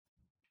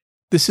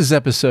This is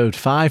episode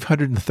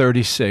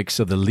 536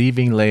 of the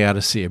Leaving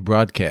Laodicea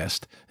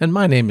broadcast, and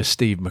my name is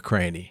Steve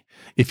McCraney.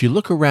 If you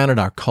look around at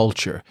our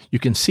culture, you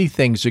can see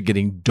things are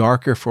getting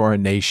darker for our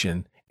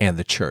nation and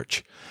the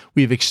church.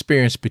 We've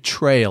experienced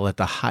betrayal at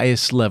the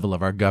highest level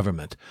of our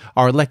government.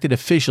 Our elected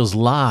officials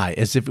lie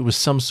as if it was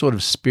some sort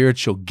of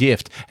spiritual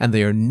gift, and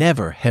they are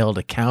never held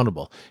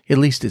accountable. At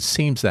least it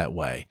seems that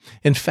way.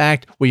 In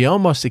fact, we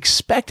almost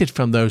expect it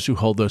from those who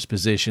hold those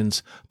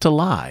positions to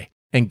lie.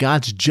 And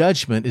God's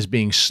judgment is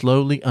being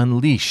slowly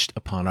unleashed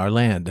upon our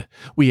land.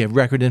 We have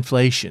record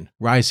inflation,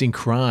 rising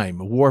crime,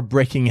 war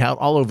breaking out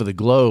all over the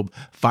globe,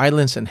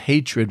 violence and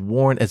hatred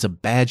worn as a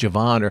badge of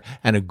honor,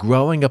 and a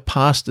growing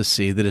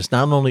apostasy that has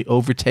not only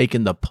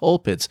overtaken the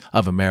pulpits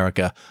of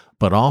America,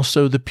 but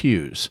also the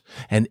pews.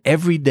 And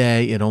every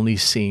day it only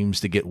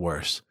seems to get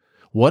worse.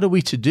 What are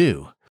we to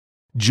do?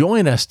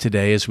 Join us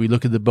today as we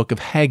look at the book of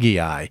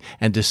Haggai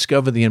and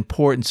discover the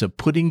importance of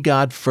putting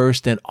God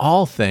first in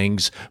all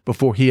things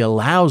before He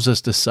allows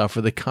us to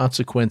suffer the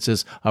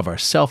consequences of our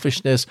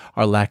selfishness,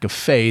 our lack of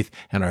faith,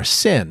 and our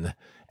sin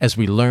as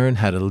we learn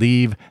how to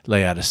leave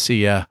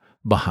Laodicea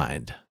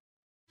behind.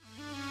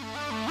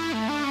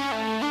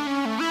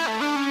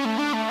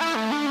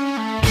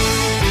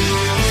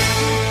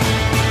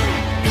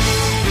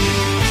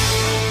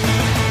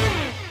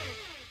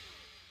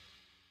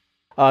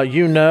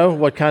 You know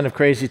what kind of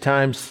crazy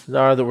times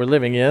are that we're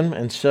living in,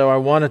 and so I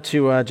wanted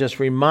to just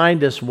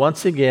remind us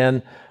once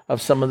again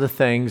of some of the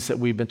things that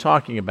we've been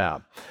talking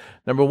about.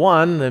 Number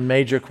one, the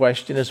major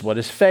question is, what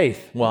is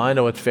faith? Well, I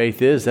know what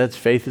faith is.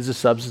 Faith is the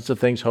substance of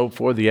things hoped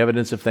for, the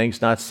evidence of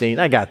things not seen.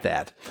 I got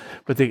that.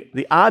 But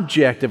the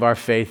object of our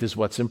faith is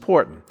what's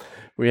important.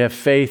 We have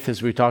faith,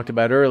 as we talked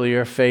about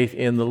earlier, faith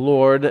in the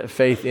Lord,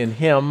 faith in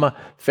Him,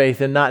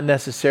 faith in not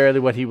necessarily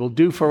what He will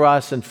do for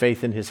us, and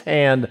faith in His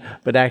hand,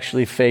 but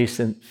actually faith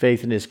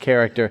in His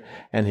character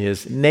and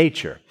His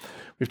nature.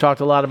 We've talked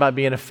a lot about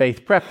being a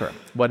faith prepper.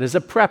 What is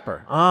a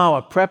prepper? Oh,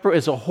 a prepper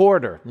is a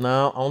hoarder.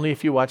 No, only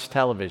if you watch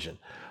television.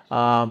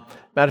 Matter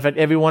of fact,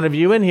 every one of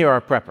you in here are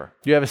a prepper.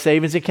 Do you have a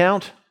savings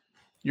account?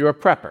 You're a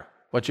prepper.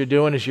 What you're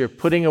doing is you're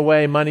putting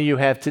away money you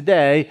have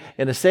today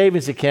in a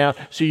savings account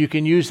so you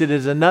can use it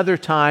as another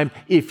time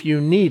if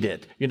you need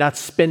it. You're not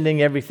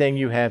spending everything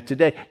you have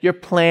today. You're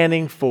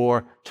planning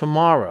for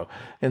tomorrow.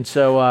 And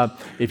so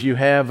if you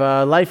have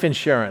life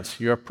insurance,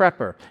 you're a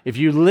prepper. If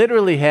you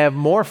literally have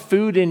more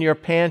food in your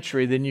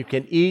pantry than you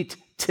can eat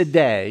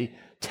today,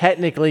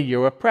 technically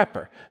you're a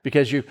prepper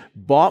because you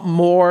bought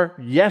more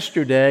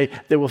yesterday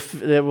that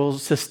will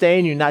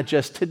sustain you not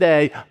just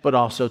today, but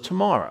also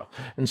tomorrow.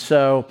 And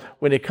so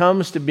when it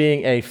comes to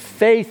being a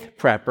faith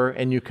prepper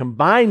and you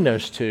combine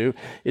those two,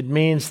 it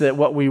means that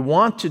what we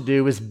want to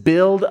do is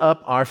build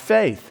up our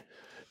faith,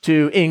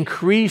 to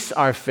increase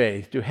our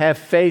faith, to have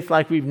faith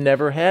like we've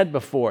never had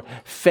before.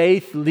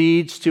 Faith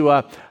leads to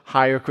a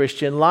higher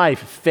Christian life.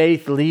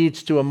 Faith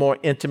leads to a more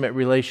intimate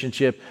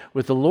relationship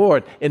with the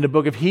Lord. In the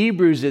book of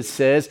Hebrews, it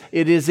says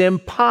it is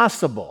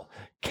impossible,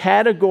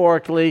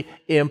 categorically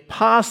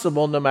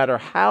impossible, no matter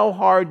how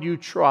hard you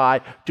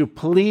try, to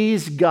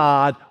please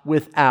God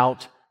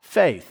without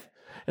faith.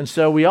 And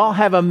so we all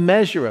have a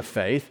measure of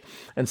faith,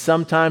 and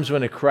sometimes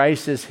when a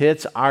crisis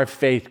hits, our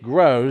faith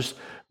grows.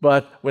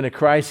 But when a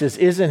crisis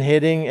isn't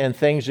hitting and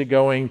things are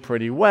going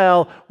pretty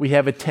well, we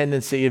have a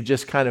tendency of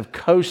just kind of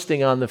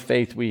coasting on the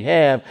faith we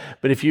have.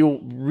 But if you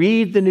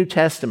read the New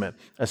Testament,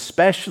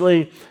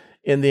 especially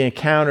in the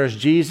encounters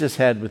Jesus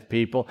had with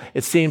people,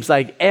 it seems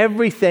like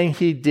everything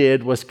He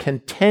did was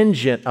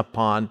contingent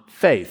upon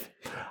faith.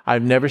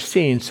 I've never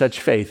seen such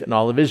faith in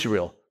all of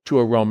Israel to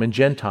a Roman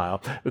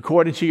Gentile.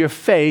 According to your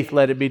faith,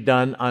 let it be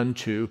done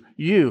unto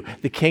you.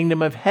 The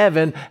kingdom of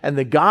heaven and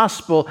the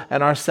gospel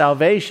and our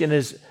salvation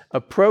is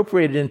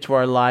appropriated into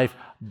our life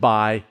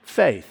by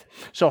faith.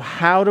 So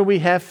how do we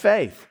have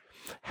faith?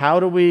 How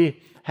do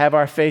we have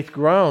our faith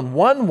grown?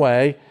 One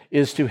way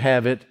is to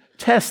have it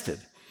tested.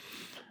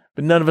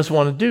 But none of us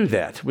want to do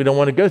that. We don't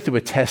want to go through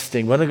a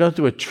testing. We want to go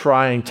through a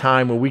trying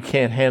time where we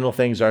can't handle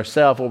things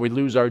ourselves, or we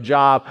lose our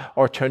job,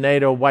 or a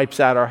tornado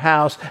wipes out our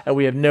house, and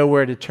we have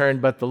nowhere to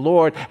turn but the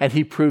Lord, and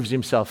He proves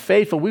Himself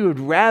faithful. We would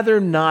rather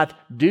not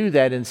do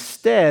that.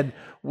 Instead,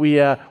 we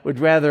would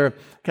rather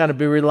kind of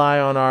rely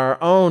on our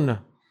own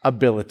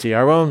ability,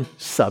 our own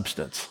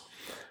substance.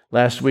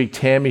 Last week,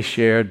 Tammy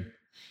shared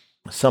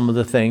some of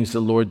the things the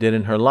Lord did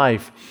in her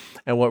life,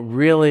 and what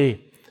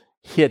really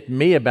hit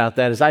me about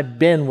that is I've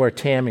been where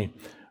Tammy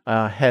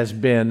has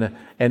been,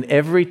 and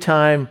every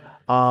time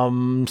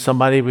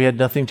we had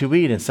nothing to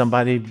eat and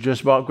somebody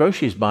just bought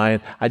groceries by,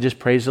 and I just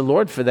praise the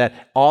Lord for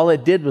that. All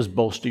it did was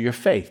bolster your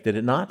faith, did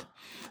it not?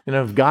 You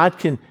know, if God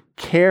can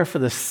care for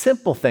the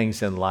simple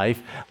things in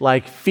life,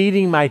 like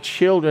feeding my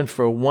children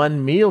for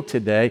one meal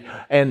today,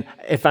 and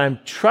if I'm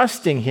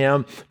trusting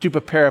Him to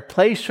prepare a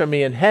place for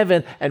me in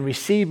heaven and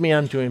receive me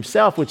unto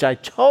Himself, which I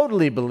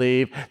totally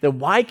believe, then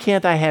why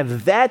can't I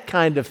have that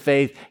kind of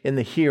faith in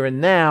the here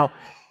and now,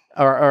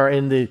 or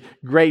in the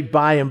great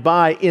by and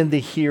by, in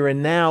the here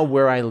and now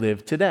where I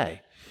live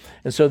today?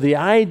 And so the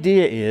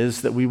idea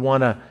is that we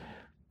want to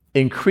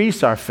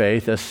increase our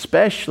faith,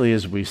 especially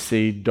as we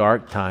see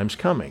dark times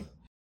coming.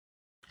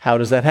 How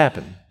does that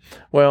happen?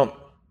 Well,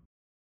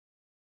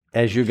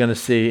 as you're going to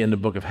see in the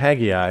book of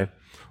Haggai,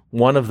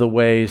 one of the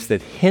ways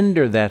that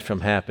hinder that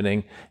from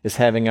happening is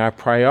having our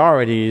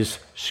priorities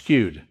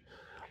skewed.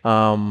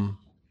 On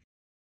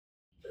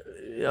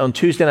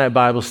Tuesday night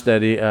Bible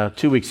study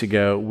 2 weeks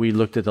ago, we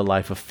looked at the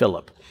life of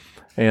Philip.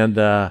 And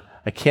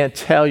I can't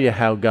tell you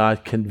how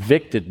God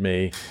convicted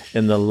me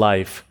in the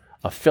life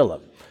of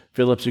Philip.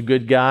 Philip's a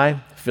good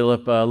guy.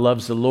 Philip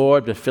loves the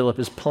Lord, but Philip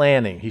is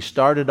planning. He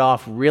started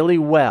off really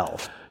well,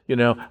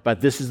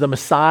 but this is the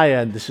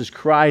Messiah and this is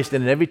Christ.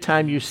 And every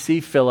time you see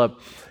Philip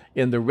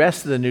in the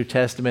rest of the New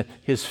Testament,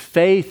 his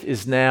faith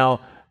is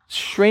now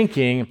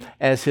shrinking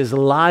as his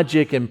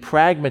logic and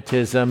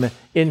pragmatism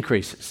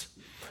increases.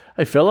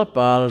 Hey, Philip,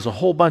 there's a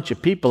whole bunch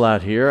of people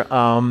out here.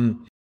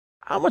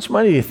 How much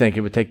money do you think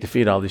it would take to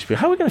feed all these people?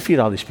 How are we going to feed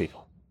all these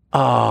people?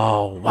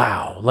 Oh,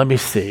 wow. Let me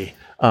see.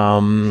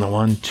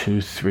 1, 2,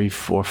 3,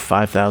 4,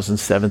 5,000,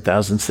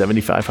 7,000,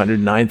 7,500,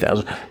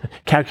 9,000.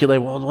 Calculate,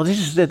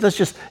 let's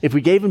just, if we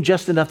gave them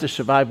just enough to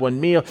survive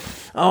one meal,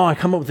 I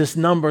come up with this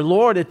number.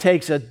 Lord, it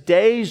takes a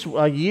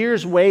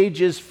year's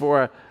wages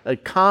for a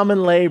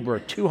common laborer,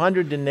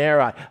 200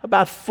 denarii,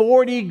 about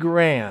 40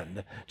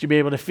 grand to be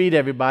able to feed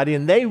everybody.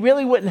 And they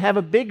really wouldn't have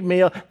a big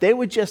meal. They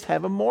would just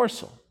have a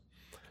morsel.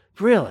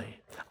 Really?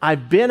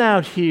 I've been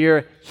out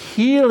here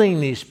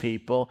healing these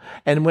people,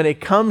 and when it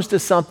comes to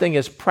something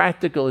as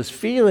practical as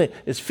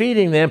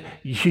feeding them,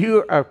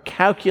 you are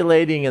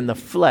calculating in the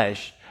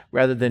flesh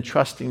rather than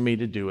trusting me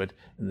to do it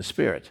in the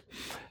Spirit.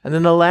 And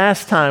then the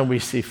last time we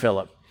see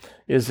Philip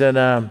is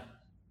the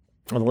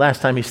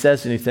last time he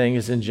says anything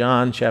is in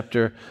John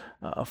chapter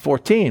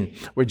 14,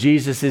 where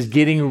Jesus is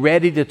getting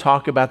ready to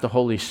talk about the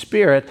Holy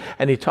Spirit,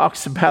 and he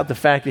talks about the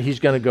fact that he's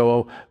going to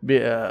go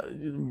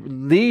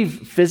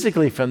leave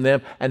physically from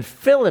them. And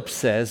Philip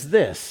says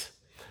this,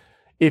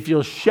 "If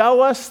you'll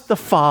show us the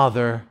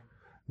Father,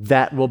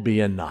 that will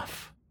be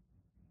enough."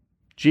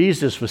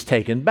 Jesus was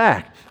taken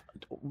back.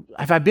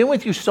 Have I been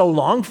with you so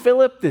long,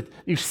 Philip, that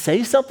you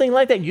say something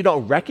like that? You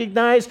don't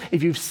recognize?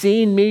 If you've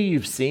seen me,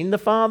 you've seen the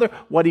Father?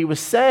 What he was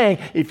saying,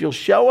 if you'll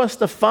show us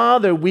the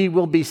Father, we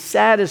will be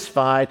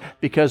satisfied,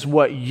 because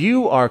what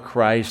you are,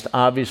 Christ,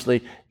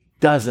 obviously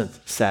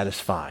doesn't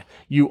satisfy.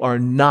 You are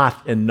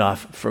not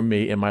enough for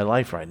me in my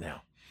life right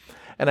now.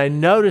 And I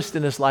noticed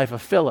in this life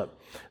of Philip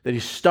that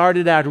he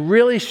started out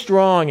really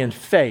strong in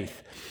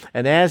faith.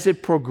 And as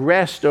it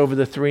progressed over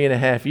the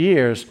 3.5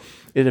 years,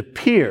 it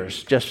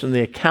appears, just from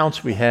the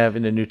accounts we have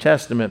in the New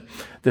Testament,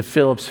 that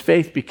Philip's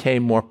faith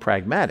became more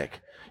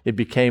pragmatic. It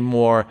became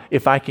more,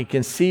 if I can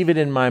conceive it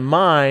in my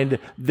mind,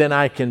 then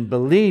I can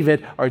believe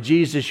it. Or,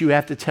 Jesus, you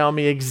have to tell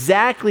me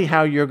exactly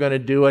how you're going to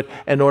do it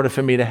in order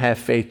for me to have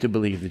faith to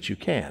believe that you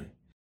can.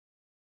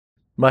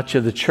 Much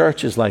of the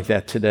church is like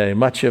that today.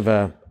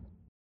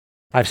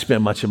 I've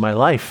spent much of my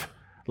life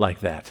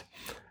like that.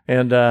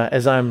 And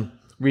as I'm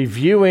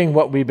reviewing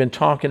what we've been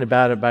talking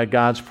about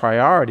God's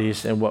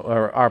priorities and what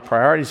are our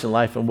priorities in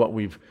life and what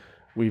we've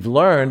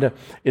learned,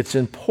 it's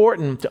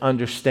important to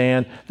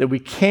understand that we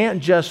can't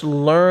just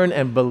learn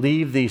and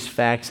believe these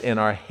facts in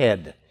our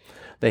head.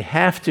 They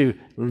have to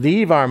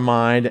leave our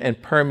mind and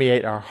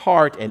permeate our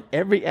heart and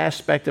every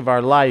aspect of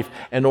our life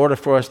in order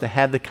for us to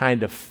have the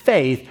kind of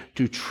faith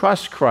to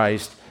trust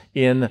Christ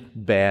in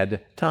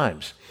bad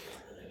times.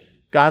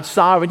 God's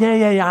sovereign.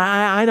 Yeah,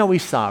 I know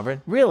he's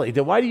sovereign. Really?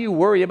 Then why do you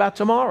worry about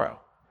tomorrow?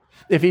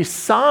 If he's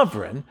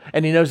sovereign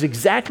and he knows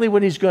exactly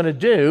what he's going to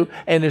do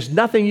and there's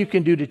nothing you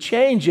can do to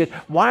change it,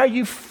 why are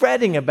you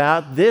fretting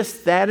about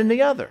this, that, and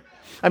the other?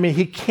 I mean,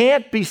 he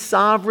can't be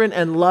sovereign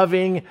and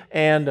loving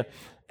and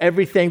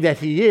everything that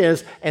he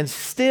is, and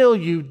still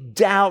you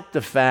doubt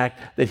the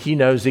fact that he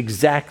knows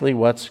exactly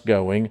what's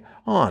going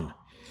on.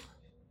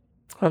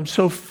 I'm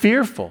so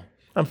fearful.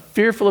 I'm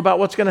fearful about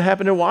what's going to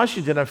happen in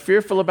Washington. I'm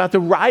fearful about the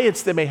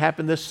riots that may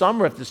happen this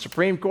summer if the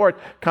Supreme Court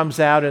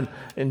comes out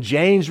and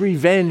Jane's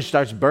Revenge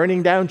starts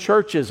burning down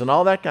churches and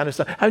all that kind of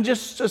stuff. I'm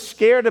just so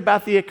scared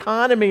about the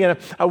economy, and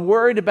I'm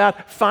worried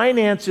about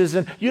finances,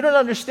 and you don't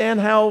understand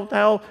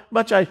how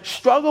much I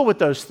struggle with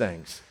those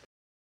things.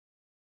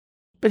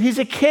 But he's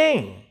a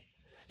king.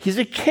 He's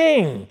a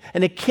king,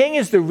 and a king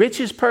is the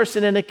richest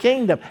person in a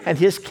kingdom, and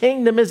his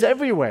kingdom is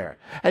everywhere.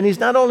 And he's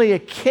not only a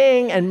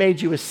king and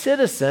made you a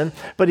citizen,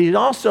 but he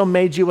also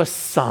made you a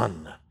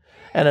son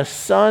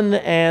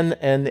and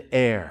an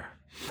heir.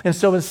 And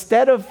so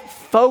instead of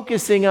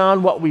focusing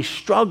on what we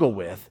struggle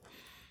with,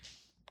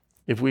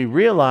 if we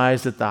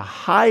realize that the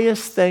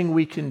highest thing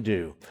we can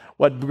do,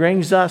 what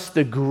brings us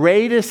the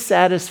greatest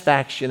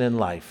satisfaction in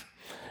life,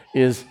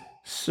 is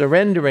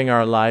surrendering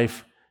our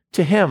life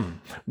to him.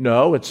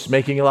 No, it's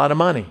making a lot of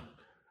money.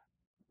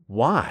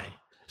 Why?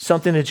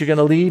 Something that you're going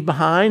to leave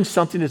behind,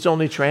 something that's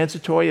only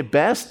transitory at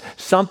best,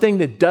 something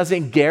that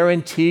doesn't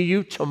guarantee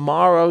you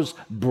tomorrow's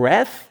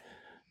breath.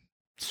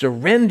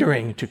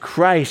 Surrendering to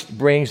Christ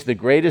brings the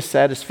greatest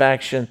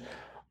satisfaction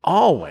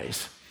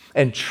always.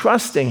 And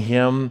trusting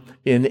him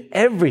in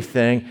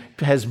everything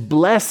has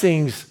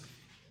blessings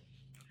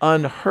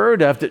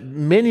unheard of that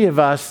many of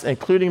us,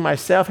 including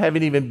myself,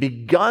 haven't even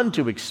begun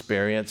to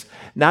experience,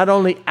 not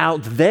only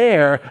out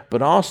there,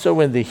 but also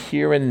in the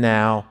here and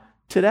now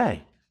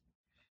today.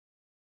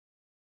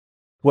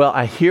 Well,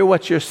 I hear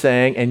what you're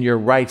saying, and you're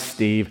right,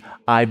 Steve.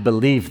 I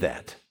believe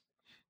that.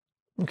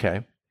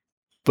 Okay,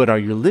 but are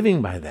you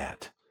living by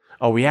that?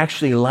 Are we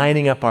actually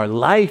lining up our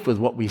life with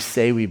what we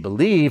say we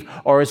believe,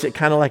 or is it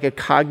kind of like a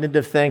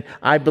cognitive thing?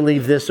 I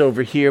believe this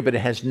over here, but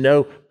it has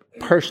no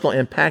personal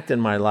impact in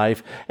my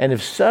life. And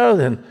if so,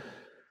 then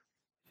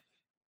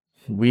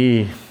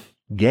we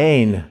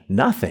gain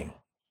nothing.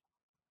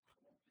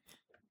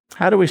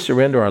 How do we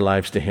surrender our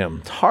lives to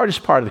Him? The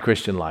hardest part of the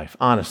Christian life,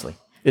 honestly,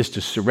 is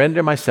to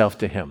surrender myself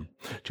to Him,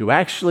 to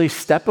actually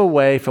step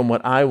away from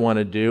what I want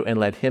to do and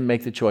let Him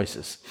make the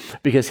choices.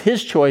 Because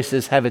His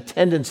choices have a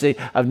tendency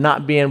of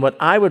not being what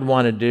I would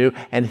want to do,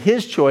 and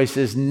His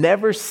choices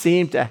never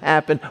seem to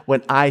happen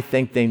when I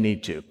think they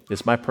need to.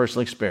 It's my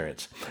personal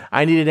experience.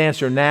 I need an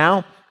answer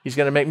now. He's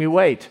going to make me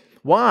wait.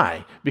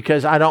 Why?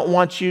 Because I don't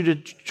want you to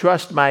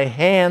trust my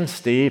hand,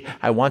 Steve.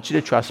 I want you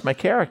to trust my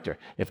character.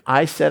 If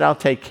I said I'll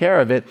take care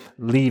of it,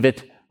 leave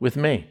it with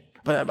me.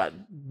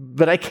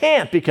 But I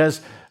can't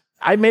because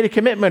I made a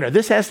commitment, or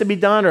this has to be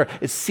done, or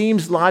it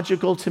seems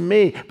logical to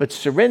me. But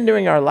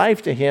surrendering our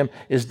life to Him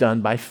is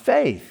done by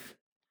faith.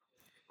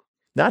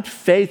 Not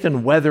faith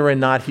in whether or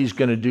not He's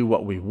going to do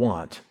what we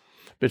want,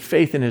 but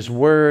faith in His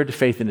word,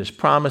 faith in His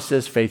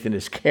promises, faith in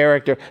His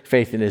character,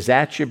 faith in His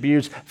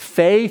attributes,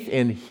 faith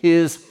in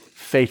His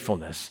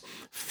faithfulness,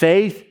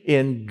 faith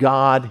in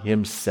God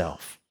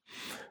Himself.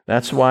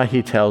 That's why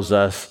He tells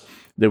us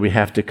that we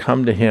have to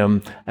come to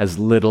Him as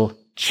little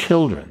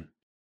children.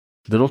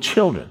 Little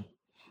children.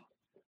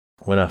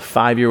 When a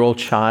 5-year-old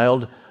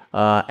child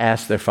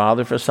asks their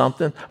father for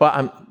something, well,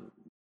 I'm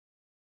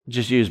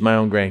just use my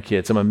own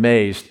grandkids. I'm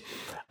amazed.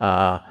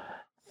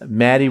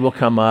 Maddie will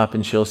come up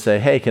and she'll say,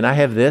 "Hey, can I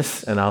have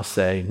this?" And I'll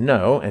say,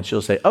 "No." And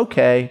she'll say,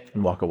 "Okay,"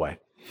 and walk away.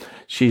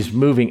 She's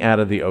moving out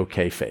of the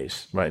okay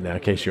phase right now, in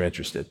case you're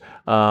interested.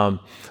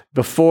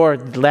 Before,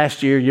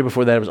 last year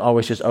before that, it was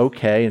always just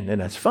okay, and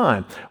that's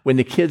fine. When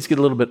the kids get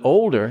a little bit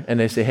older and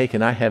they say, "Hey,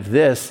 can I have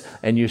this?"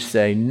 and you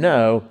say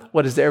no,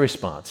 what is their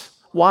response?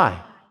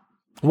 Why?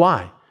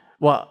 Why?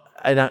 Well,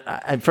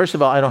 and first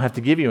of all, I don't have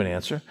to give you an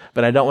answer,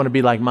 but I don't want to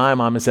be like my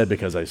mom and said,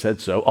 "Because I said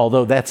so,"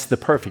 although that's the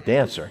perfect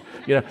answer.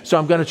 So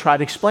I'm going to try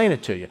to explain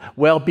it to you.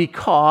 Well,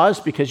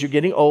 because you're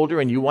getting older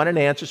and you want an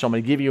answer, so I'm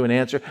going to give you an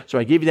answer. So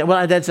I give you that.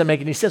 Well, that doesn't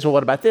make any sense. Well,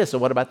 what about this?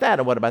 And what about that?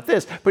 And what about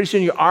this? Pretty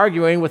soon you're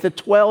arguing with a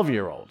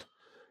 12-year-old.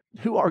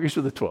 Who argues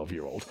with a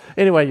 12-year-old?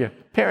 Anyway, your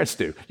parents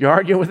do. You're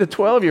arguing with a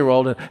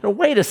 12-year-old, and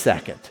wait a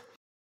second.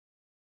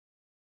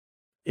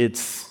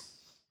 It's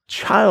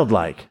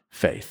childlike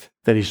faith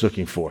that He's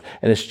looking for.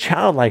 And it's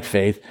childlike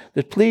faith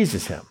that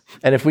pleases Him.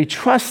 And if we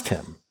trust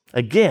Him,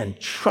 again,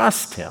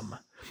 trust Him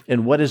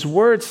in what His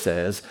word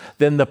says,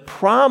 then the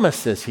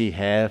promises He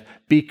has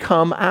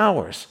become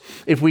ours.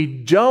 If we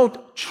don't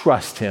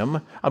trust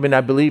Him, I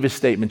believe His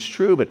statement's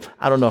true, but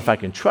I don't know if I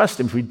can trust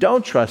Him. If we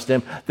don't trust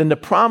Him, then the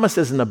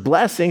promises and the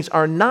blessings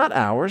are not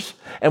ours,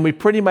 and we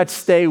pretty much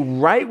stay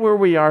right where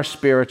we are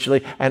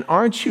spiritually. And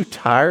aren't you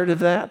tired of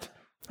that?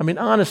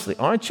 Honestly,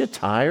 aren't you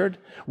tired?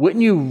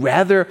 Wouldn't you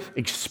rather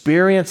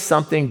experience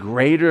something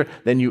greater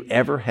than you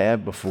ever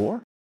have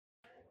before?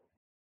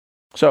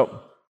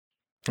 So,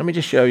 let me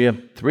just show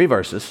you 3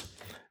 verses,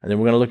 and then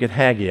we're going to look at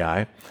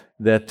Haggai,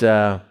 that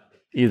they're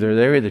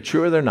either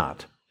true or they're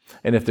not.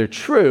 And if they're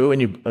true,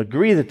 and you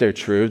agree that they're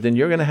true, then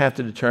you're going to have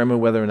to determine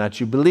whether or not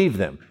you believe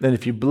them. Then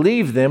if you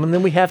believe them, and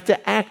then we have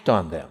to act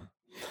on them.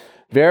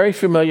 Very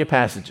familiar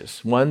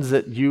passages, ones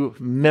that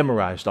you've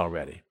memorized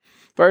already.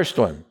 First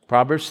one,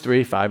 Proverbs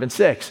 3, 5, and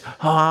 6.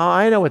 Oh,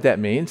 I know what that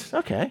means.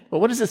 Okay,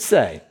 well, what does it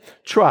say?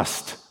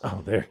 Trust.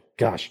 Oh,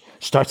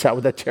 starts out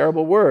with that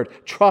terrible word,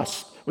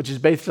 trust, which is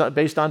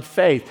based on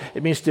faith.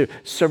 It means to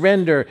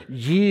surrender,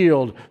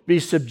 yield, be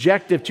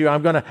subjective to.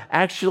 I'm going to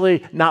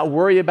actually not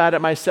worry about it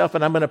myself,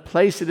 and I'm going to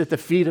place it at the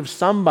feet of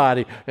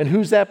somebody. And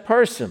who's that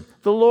person?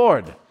 The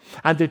Lord.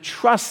 I'm to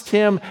trust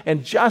Him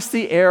in just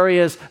the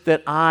areas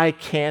that I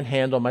can't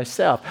handle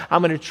myself.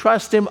 I'm going to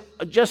trust Him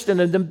just in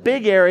the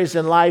big areas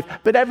in life,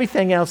 but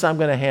everything else I'm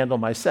going to handle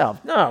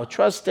myself. No,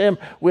 trust Him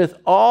with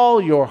all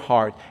your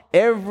heart,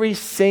 every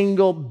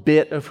single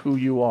bit of who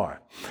you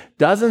are.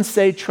 Doesn't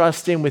say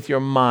trust Him with your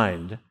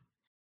mind.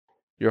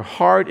 Your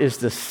heart is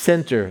the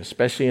center,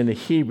 especially in the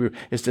Hebrew,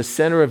 is the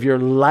center of your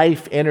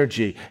life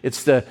energy.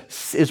 It's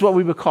what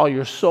we would call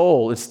your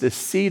soul. It's the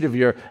seat of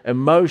your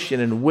emotion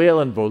and will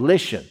and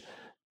volition.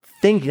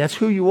 Thinking, that's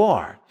who you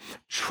are.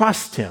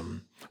 Trust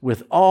Him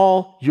with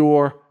all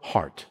your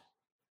heart.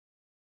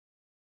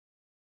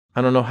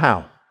 I don't know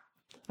how.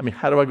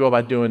 How do I go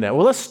about doing that?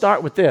 Well, let's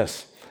start with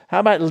this.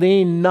 How about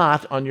lean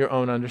not on your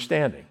own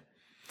understanding?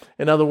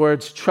 In other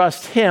words,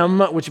 trust Him,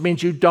 which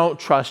means you don't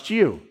trust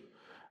you.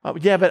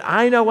 Yeah, but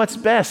I know what's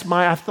best.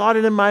 I've thought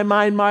it in my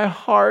mind, my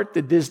heart,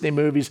 the Disney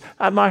movies.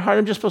 My heart,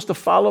 I'm just supposed to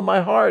follow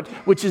my heart,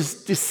 which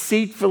is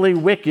deceitfully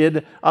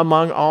wicked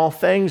among all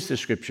things, the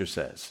Scripture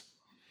says.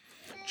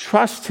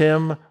 trust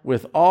him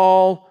with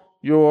all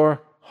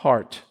your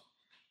heart.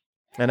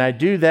 And I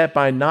do that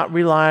by not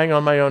relying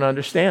on my own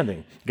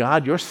understanding.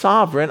 God, you're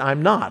sovereign.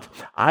 I'm not.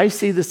 I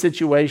see the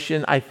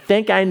situation. I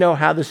think I know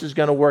how this is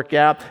going to work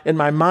out. In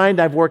my mind,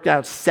 I've worked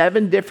out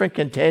 7 different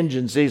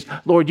contingencies.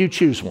 Lord, you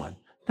choose one.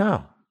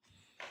 No.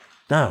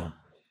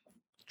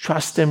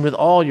 Trust him with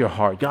all your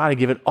heart. God, I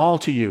give it all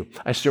to you.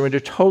 I surrender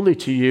totally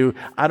to you.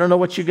 I don't know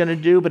what you're going to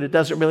do, but it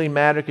doesn't really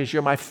matter because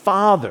you're my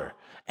Father,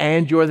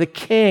 and you're the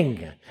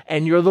King,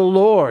 and you're the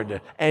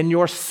Lord, and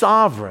you're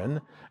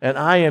sovereign, and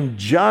I am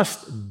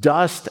just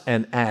dust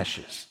and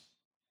ashes.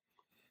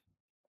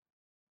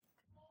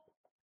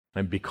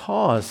 And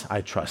because I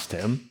trust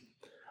him,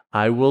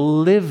 I will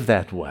live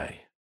that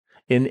way.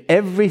 In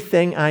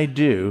everything I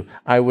do,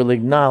 I will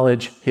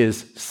acknowledge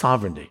his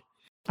sovereignty.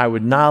 I will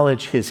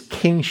acknowledge his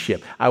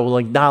kingship. I will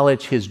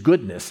acknowledge his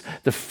goodness.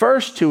 The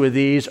first 2 of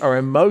these are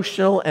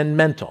emotional and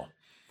mental.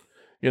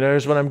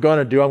 Here's what I'm going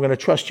to do. I'm going to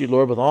trust you,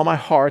 Lord, with all my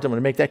heart. I'm going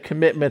to make that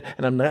commitment,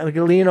 and I'm not going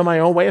to lean on my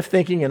own way of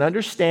thinking and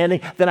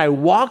understanding. Then I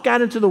walk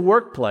out into the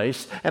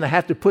workplace, and I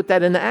have to put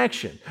that into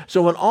action.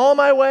 So in all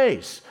my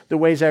ways, the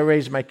ways I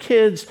raise my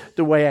kids,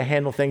 the way I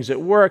handle things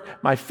at work,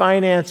 my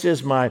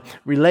finances, my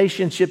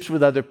relationships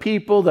with other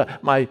people,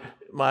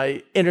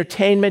 my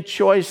entertainment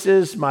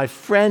choices, my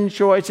friend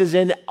choices,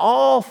 in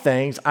all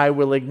things, I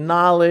will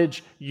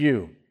acknowledge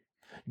you.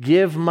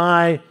 Give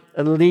my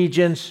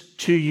allegiance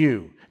to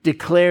you.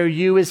 Declare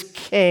you as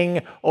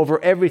king over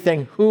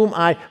everything, whom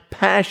I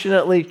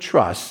passionately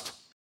trust.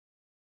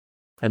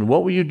 And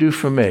what will you do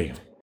for me?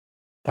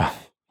 Well,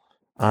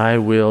 I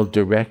will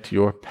direct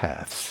your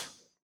paths.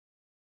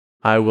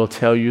 I will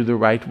tell you the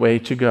right way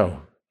to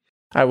go.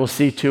 I will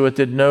see to it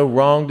that no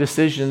wrong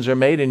decisions are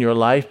made in your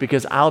life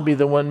because I'll be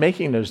the one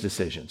making those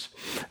decisions.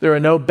 There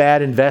are no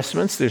bad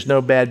investments. There's no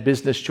bad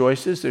business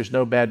choices. There's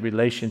no bad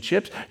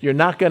relationships. You're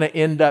not going to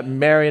end up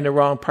marrying the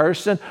wrong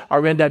person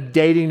or end up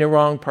dating the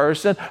wrong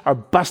person or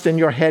busting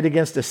your head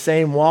against the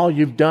same wall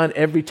you've done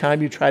every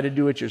time you try to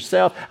do it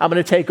yourself. I'm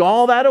going to take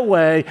all that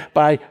away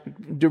by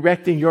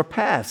directing your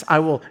paths. I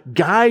will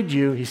guide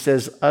you, he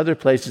says other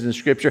places in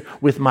Scripture,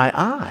 with my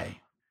eye.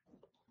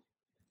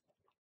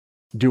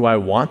 Do I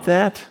want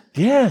that?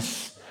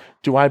 Yes.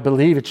 Do I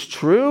believe it's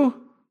true?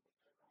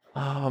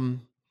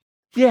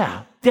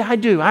 Yeah, I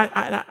do.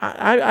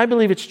 I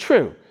believe it's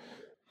true.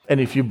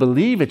 And if you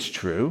believe it's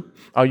true,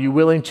 are you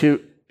willing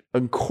to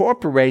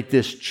incorporate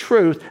this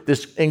truth,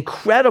 this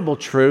incredible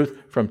truth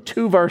from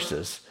 2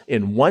 verses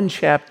in 1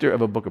 chapter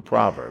of a book of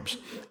Proverbs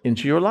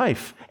into your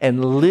life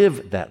and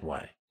live that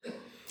way?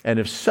 And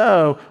if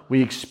so,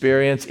 we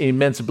experience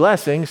immense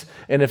blessings.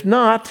 And if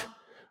not,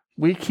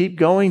 we keep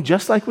going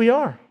just like we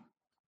are.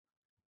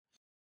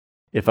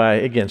 If I,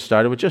 again,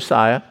 started with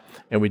Josiah,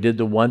 and we did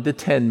the 1 to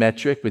 10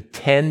 metric, with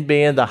 10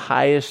 being the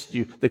highest,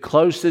 the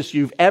closest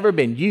you've ever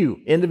been, you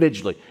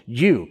individually,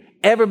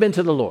 ever been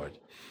to the Lord,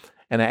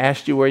 and I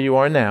asked you where you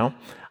are now,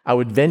 I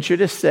would venture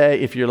to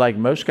say, if you're like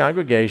most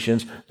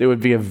congregations, there would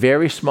be a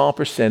very small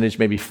percentage,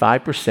 maybe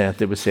 5%,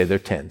 that would say they're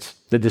 10s,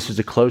 that this is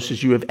the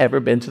closest you have ever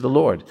been to the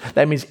Lord.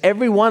 That means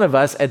every one of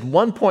us, at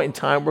one point in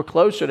time, we're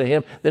closer to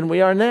him than we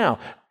are now.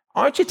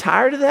 Aren't you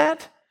tired of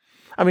that?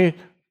 I mean,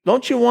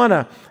 don't you want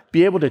to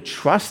be able to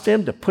trust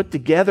him to put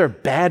together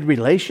bad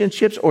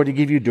relationships or to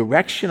give you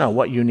direction on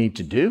what you need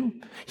to do?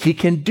 He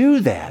can do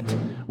that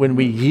when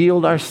we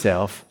yield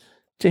ourselves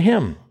to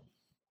him.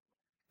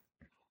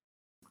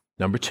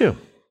 Number 2,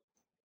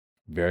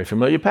 very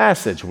familiar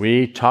passage.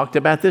 We talked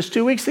about this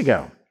 2 weeks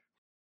ago.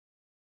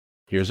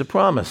 Here's a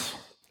promise.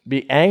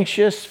 Be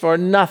anxious for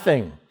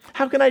nothing.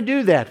 How can I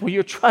do that? Well,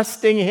 you're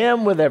trusting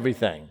him with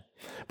everything.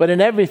 But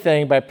in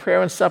everything, by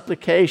prayer and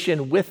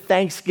supplication, with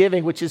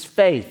thanksgiving, which is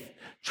faith,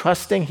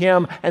 trusting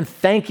him and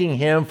thanking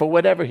him for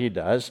whatever he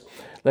does,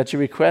 let your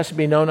requests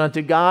be known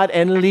unto God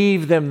and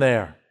leave them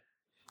there.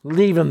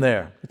 Leave them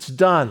there. It's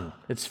done.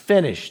 It's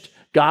finished.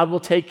 God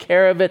will take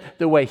care of it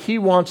the way he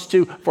wants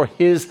to for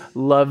his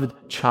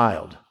loved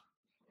child.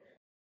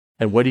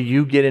 And what do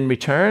you get in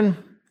return?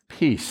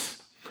 Peace.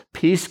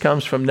 Peace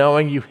comes from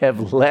knowing you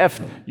have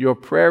left your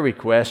prayer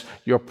request,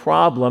 your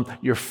problem,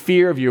 your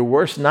fear of your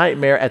worst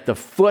nightmare at the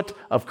foot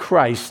of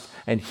Christ,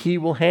 and he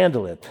will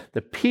handle it.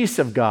 The peace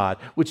of God,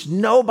 which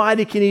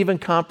nobody can even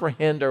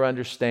comprehend or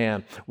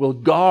understand, will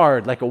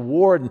guard, like a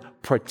warden,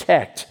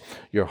 protect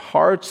your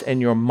hearts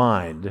and your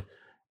mind,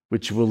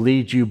 which will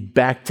lead you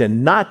back to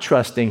not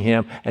trusting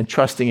him and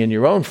trusting in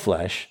your own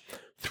flesh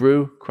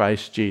through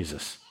Christ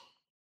Jesus.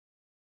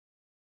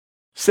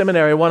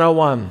 Seminary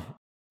 101.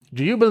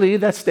 Do you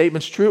believe that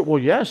statement's true?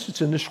 Well, yes,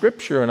 it's in the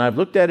Scripture, and I've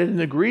looked at it in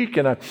the Greek,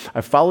 and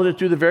I've followed it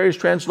through the various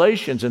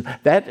translations, and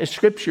that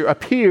Scripture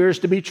appears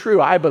to be true.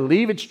 I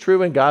believe it's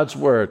true in God's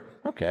Word.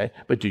 Okay,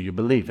 but do you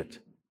believe it?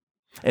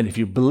 And if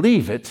you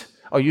believe it,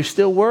 are you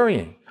still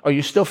worrying? Are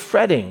you still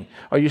fretting?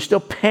 Are you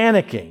still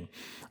panicking?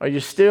 Are you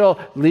still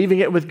leaving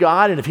it with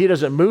God? And if he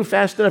doesn't move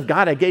fast enough,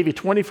 God, I gave you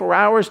 24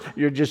 hours.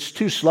 You're just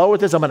too slow with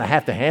this. I'm going to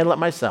have to handle it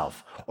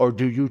myself. Or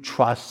do you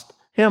trust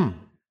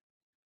him?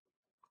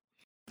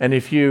 And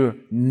if you're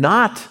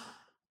not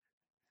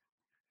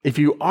If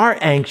you are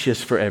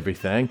anxious for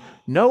everything,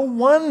 no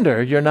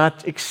wonder you're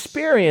not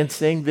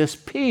experiencing this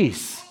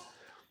peace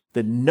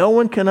that no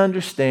one can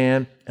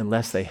understand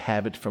unless they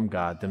have it from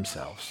God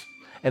themselves.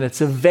 And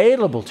it's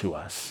available to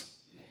us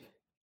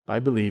by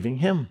believing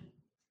Him.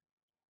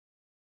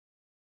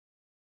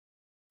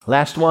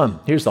 Last one.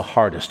 Here's the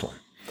hardest one.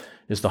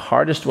 It's the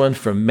hardest one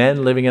for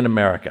men living in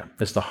America.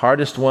 It's the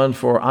hardest one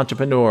for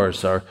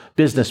entrepreneurs or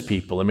business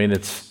people. I mean,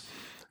 it's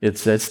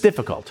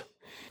difficult,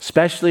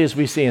 especially as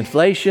we see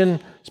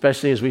inflation,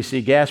 especially as we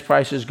see gas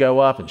prices go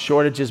up and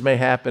shortages may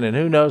happen, and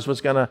who knows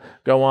what's going to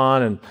go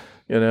on. And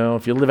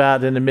if you live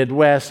out in the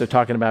Midwest, they're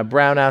talking about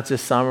brownouts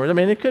this summer. I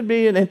mean, it could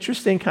be an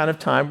interesting kind of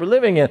time we're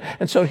living in.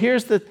 And so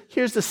here's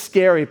the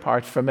scary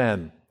part for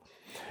men.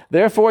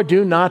 Therefore,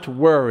 do not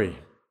worry.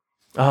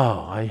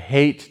 Oh, I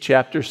hate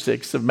chapter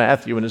 6 of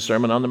Matthew in the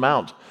Sermon on the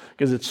Mount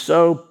because it's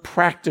so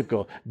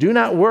practical. Do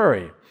not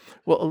worry.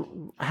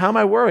 Well, how am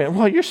I worrying?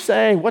 Well, you're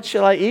saying, what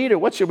shall I eat, or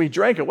what shall we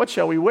drink, or what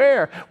shall we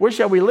wear? Where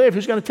shall we live?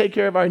 Who's going to take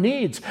care of our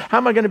needs? How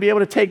am I going to be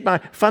able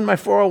to fund my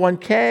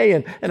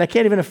 401k, and I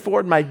can't even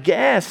afford my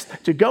gas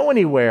to go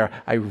anywhere?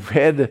 I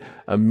read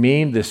a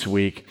meme this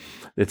week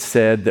that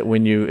said that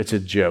it's a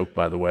joke,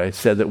 by the way, it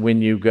said that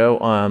when you go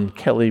on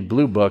Kelley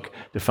Blue Book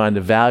to find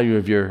the value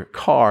of your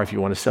car, if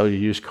you want to sell your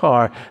used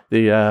car,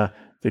 the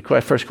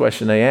first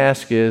question they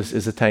ask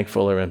is the tank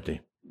full or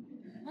empty?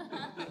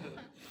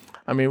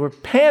 I mean, we're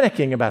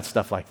panicking about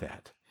stuff like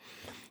that.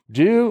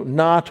 Do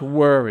not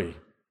worry,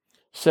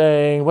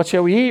 saying, what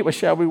shall we eat? What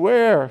shall we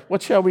wear?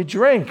 What shall we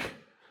drink?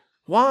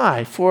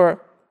 Why?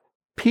 For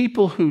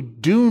people who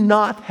do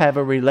not have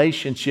a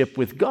relationship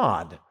with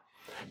God,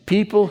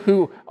 people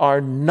who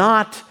are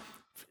not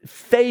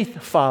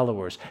faith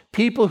followers,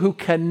 people who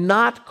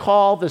cannot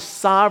call the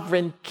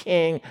sovereign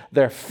king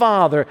their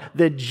father,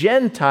 the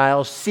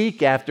Gentiles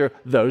seek after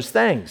those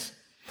things.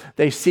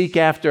 They seek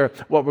after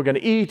what we're going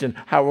to eat and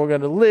how we're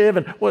going to live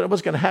and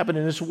what's going to happen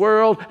in this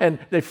world, and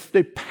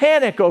they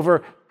panic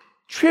over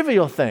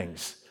trivial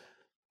things.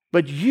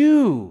 But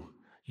you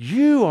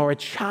are a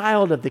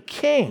child of the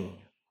King.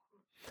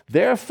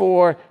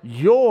 Therefore,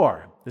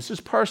 this is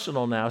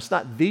personal now, it's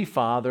not the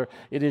Father,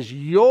 it is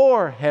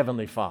your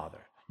Heavenly Father,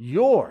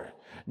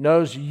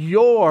 knows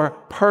your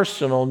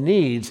personal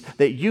needs,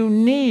 that you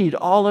need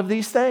all of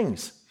these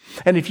things.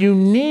 And if you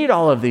need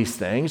all of these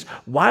things,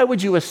 why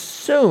would you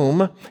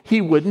assume He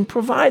wouldn't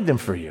provide them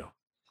for you?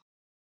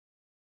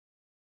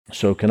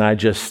 So can I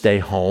just stay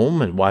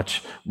home and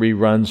watch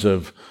reruns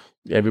of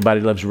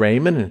Everybody Loves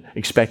Raymond and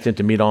expect Him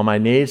to meet all my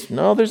needs?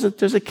 No, there's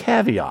a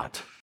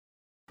caveat.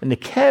 And the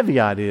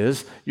caveat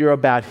is you're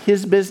about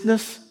His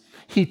business,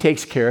 He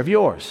takes care of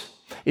yours.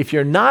 If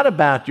you're not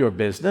about your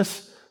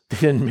business,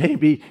 then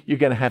maybe you're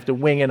going to have to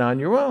wing it on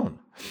your own.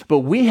 But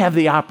we have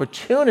the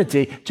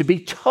opportunity to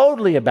be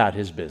totally about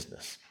His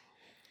business.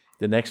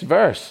 The next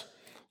verse,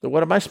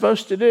 what am I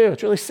supposed to do?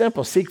 It's really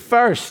simple. Seek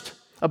first,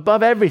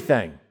 above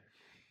everything,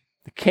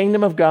 the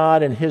kingdom of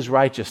God and His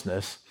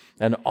righteousness,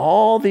 and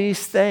all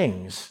these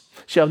things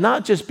shall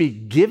not just be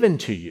given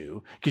to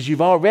you, because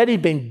you've already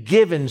been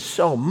given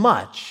so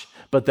much,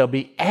 but they'll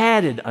be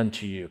added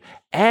unto you,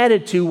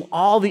 added to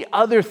all the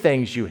other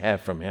things you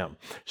have from Him.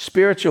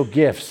 Spiritual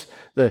gifts,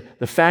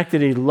 the fact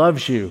that He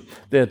loves you,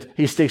 that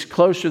He sticks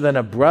closer than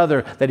a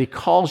brother, that He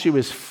calls you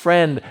His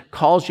friend,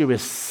 calls you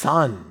His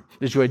son,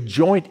 that you're a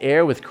joint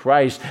heir with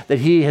Christ, that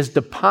He has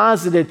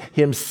deposited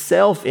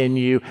Himself in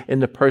you in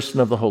the person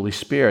of the Holy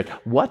Spirit.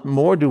 What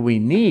more do we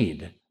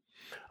need?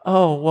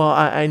 Oh, well,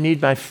 I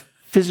need my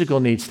physical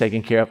needs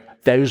taken care of.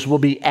 Those will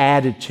be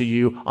added to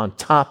you on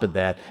top of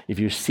that if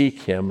you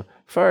seek Him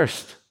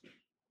first.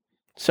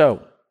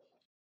 So,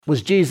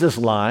 was Jesus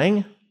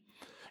lying?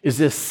 Is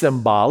this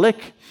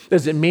symbolic?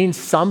 Does it mean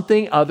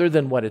something other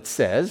than what it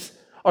says?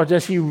 Or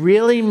does He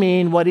really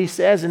mean what He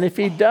says? And if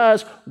He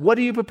does, what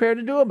are you prepared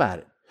to do about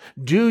it?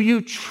 Do you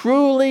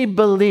truly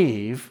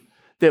believe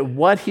that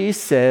what He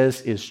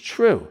says is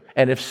true?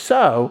 And if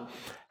so,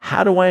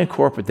 how do I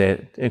incorporate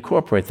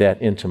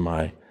that into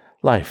my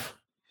life?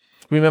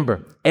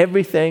 Remember,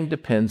 everything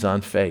depends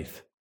on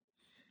faith.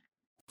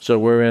 So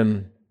we're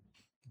in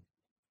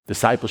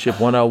Discipleship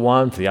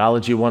 101,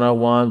 Theology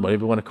 101,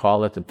 whatever you want to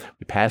call it. And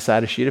we pass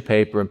out a sheet of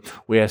paper.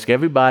 We ask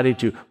everybody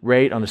to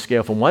rate on a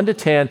scale from 1 to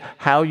 10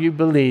 how you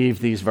believe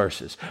these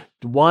verses.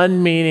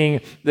 1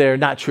 meaning they're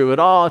not true at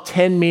all.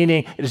 10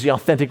 meaning it is the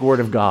authentic Word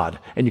of God,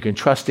 and you can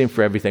trust Him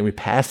for everything. We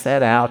pass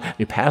that out.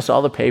 We pass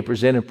all the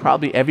papers in, and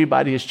probably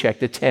everybody has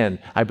checked at 10.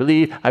 I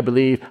believe, I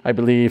believe, I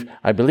believe,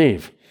 I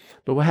believe.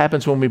 But what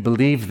happens when we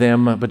believe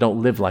them but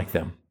don't live like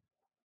them?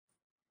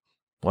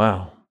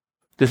 Wow.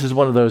 This is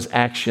one of those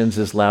actions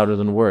is louder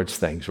than words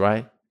things,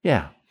 right?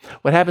 Yeah.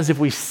 What happens if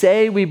we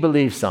say we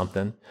believe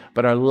something,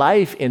 but our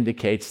life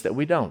indicates that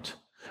we don't?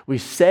 We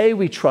say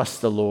we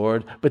trust the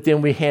Lord, but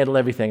then we handle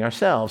everything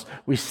ourselves.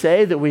 We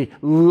say that we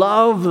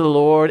love the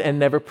Lord and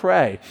never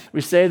pray.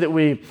 We say that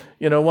we,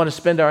 want to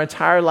spend our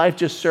entire life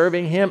just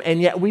serving Him,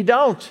 and yet we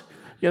don't.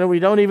 We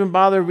don't even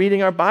bother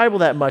reading our Bible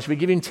that much. We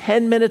give Him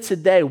 10 minutes a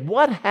day.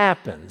 What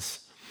happens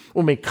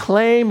when we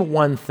claim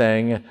one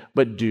thing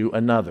but do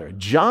another.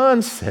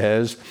 John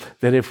says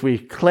that if we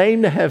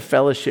claim to have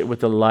fellowship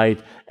with the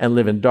light and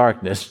live in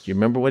darkness, do you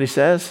remember what he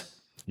says?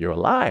 You're a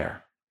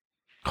liar.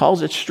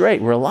 Calls it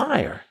straight. We're a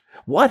liar.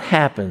 What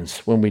happens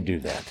when we do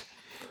that?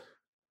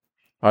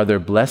 Are there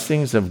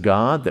blessings of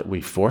God that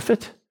we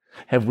forfeit?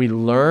 Have we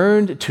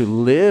learned to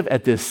live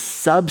at this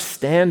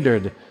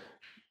substandard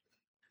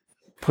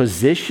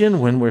position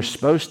when we're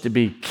supposed to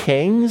be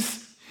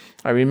kings?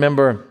 I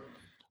remember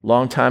a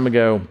long time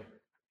ago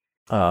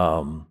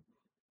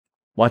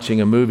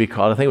watching a movie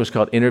called, I think it was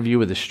called Interview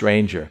with a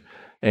Stranger.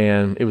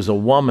 And it was a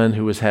woman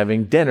who was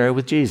having dinner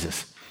with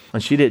Jesus.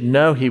 And she didn't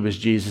know he was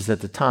Jesus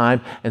at the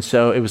time. And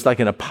so it was like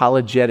an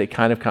apologetic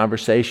kind of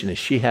conversation. And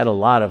she had a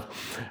lot of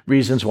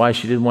reasons why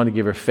she didn't want to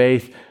give her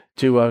faith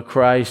to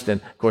Christ.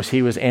 And of course,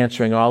 he was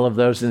answering all of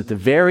those. And at the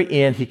very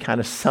end, he kind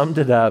of summed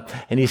it up.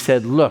 And he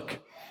said, look,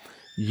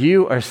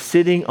 you are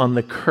sitting on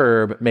the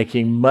curb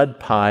making mud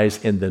pies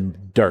in the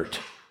dirt.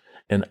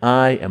 And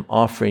I am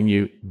offering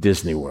you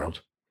Disney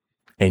World.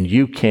 And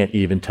you can't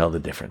even tell the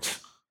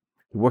difference.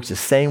 It works the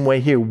same way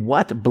here.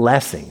 What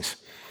blessings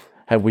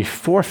have we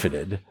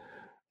forfeited?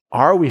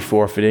 Are we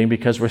forfeiting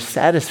because we're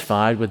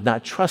satisfied with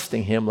not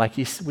trusting him like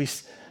we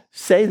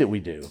say that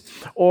we do?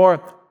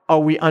 Or are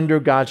we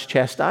under God's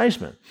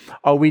chastisement?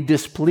 Are we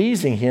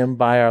displeasing him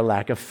by our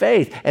lack of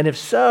faith? And if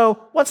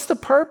so, what's the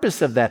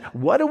purpose of that?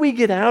 What do we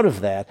get out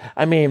of that?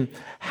 I mean,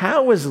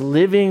 how is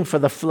living for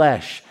the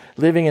flesh,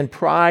 living in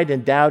pride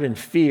and doubt and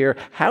fear,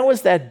 how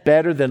is that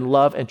better than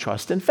love and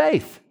trust and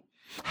faith?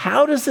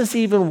 How does this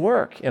even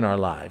work in our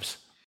lives?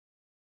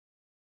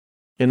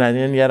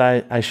 And yet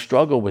I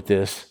struggle with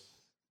this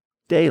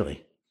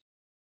daily.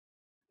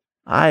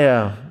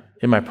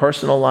 In my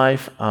personal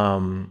life,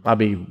 I'll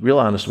be real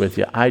honest with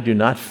you, I do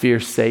not fear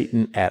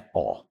Satan at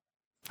all.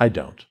 I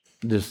don't.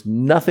 There's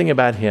nothing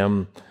about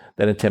him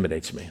that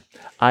intimidates me.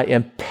 I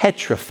am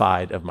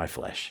petrified of my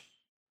flesh.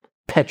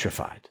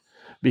 Petrified.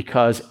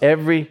 Because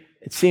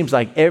it seems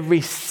like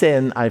every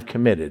sin I've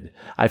committed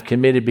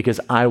because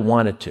I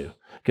wanted to,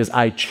 because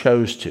I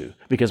chose to,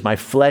 because my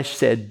flesh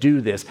said,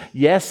 do this.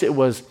 Yes, it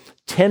was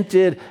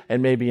tempted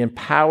and maybe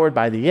empowered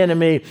by the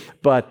enemy,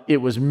 but it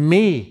was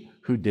me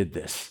who did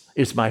this.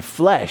 It's my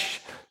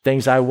flesh,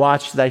 things I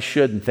watch that I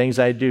shouldn't, things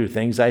I do,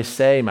 things I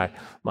say,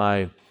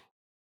 my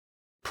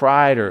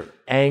pride or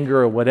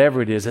anger or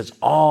whatever it is, it's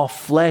all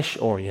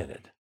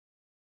flesh-oriented.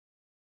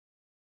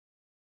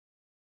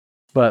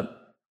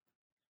 But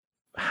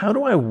how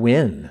do I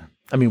win?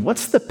 I mean,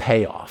 what's the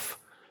payoff?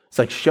 It's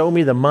like, show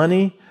me the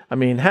money. I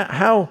mean,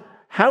 how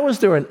is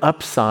there an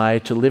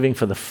upside to living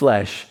for the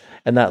flesh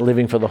and not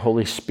living for the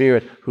Holy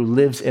Spirit who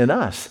lives in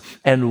us?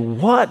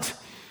 And what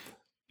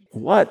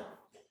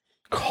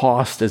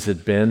cost has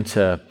it been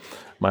to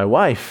my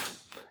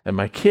wife and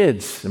my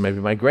kids and maybe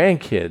my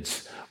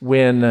grandkids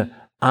when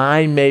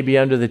I may be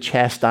under the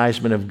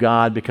chastisement of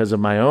God because of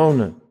my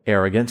own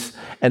arrogance,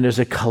 and there's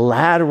a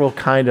collateral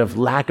kind of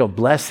lack of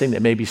blessing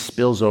that maybe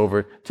spills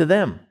over to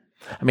them?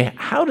 I mean,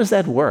 how does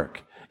that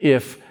work?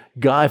 If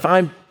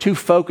I'm too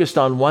focused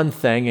on one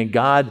thing and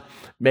God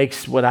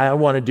makes what I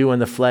want to do in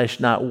the flesh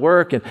not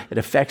work and it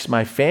affects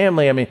my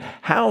family, I mean,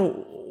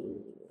 how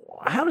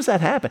does that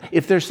happen?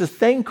 If there's a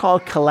thing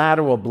called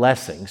collateral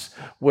blessings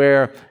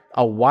where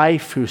a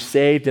wife who's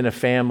saved in a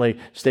family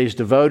stays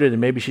devoted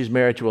and maybe she's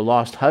married to a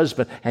lost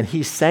husband and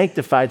he's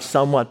sanctified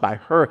somewhat by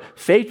her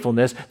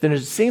faithfulness, then it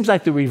seems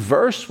like the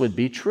reverse would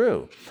be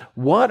true.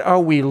 What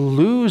are we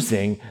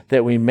losing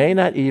that we may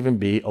not even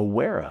be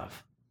aware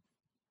of?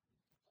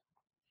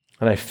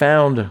 And I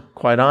found,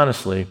 quite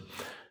honestly,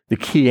 the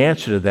key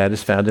answer to that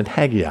is found in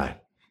Haggai,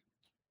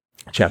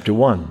 chapter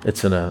 1.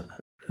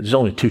 There's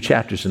only 2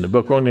 chapters in the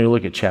book. We're only going to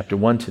look at chapter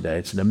 1 today.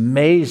 It's an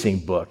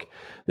amazing book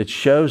that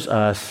shows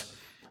us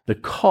the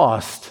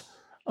cost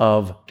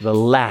of the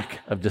lack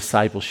of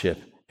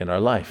discipleship in our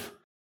life.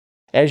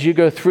 As you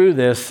go through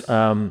this,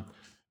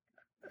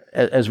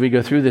 as we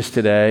go through this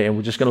today, and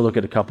we're just going to look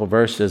at a couple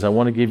verses, I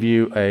want to give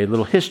you a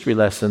little history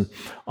lesson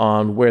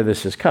on where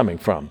this is coming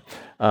from.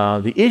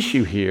 The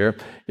issue here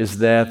is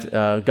that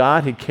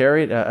God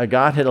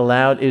had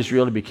allowed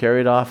Israel to be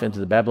carried off into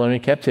the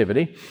Babylonian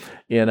captivity.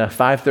 In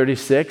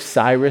 536,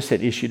 Cyrus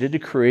had issued a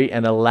decree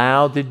and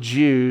allowed the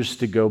Jews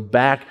to go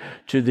back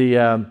to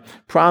the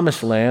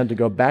promised land, to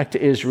go back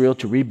to Israel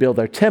to rebuild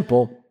their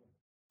temple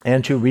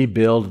and to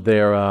rebuild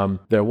their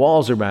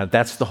walls around it.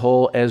 That's the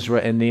whole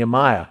Ezra and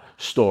Nehemiah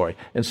story.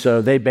 And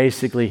so they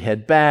basically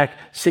head back.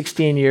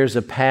 16 years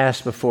have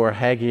passed before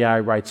Haggai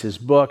writes his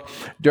book.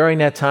 During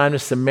that time, the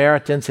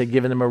Samaritans had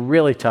given them a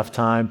really tough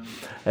time,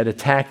 had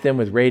attacked them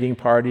with raiding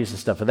parties and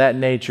stuff of that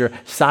nature.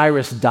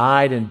 Cyrus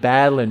died in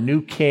battle. A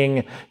new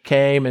king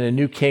came, and the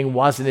new king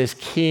wasn't as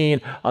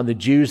keen on the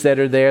Jews that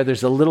are there.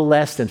 There's a little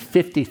less than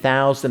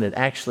 50,000 that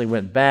actually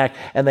went back,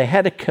 and they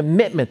had a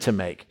commitment to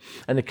make.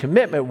 And the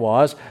commitment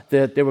was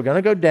that they were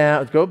going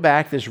to go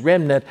back, this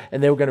remnant,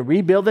 and they were going to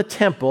rebuild the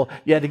temple.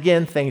 Yet again,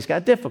 again, things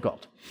got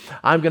difficult.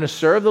 I'm going to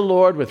serve the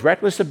Lord with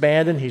reckless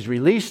abandon. He's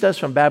released us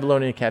from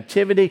Babylonian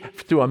captivity.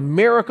 Through a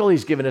miracle,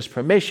 he's given us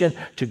permission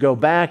to go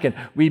back and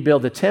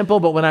rebuild the temple.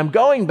 But when I'm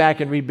going back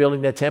and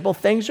rebuilding the temple,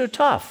 things are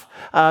tough.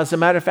 As a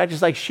matter of fact,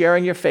 it's like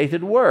sharing your faith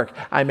at work.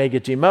 I may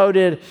get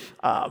demoted.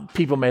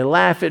 People may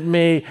laugh at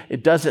me.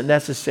 It doesn't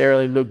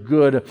necessarily look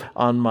good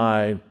on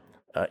my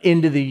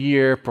end of the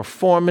year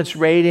performance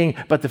rating.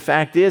 But the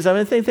fact is,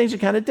 I think things are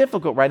kind of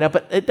difficult right now.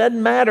 But it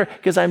doesn't matter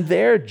because I'm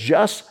there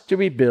just to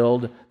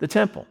rebuild the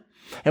temple.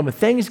 And when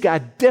things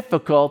got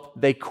difficult,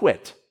 they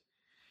quit.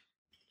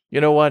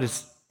 You know what?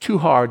 It's too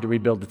hard to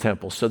rebuild the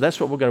temple. So that's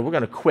what we're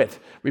going to quit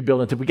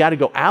rebuilding the temple. We got to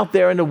go out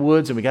there in the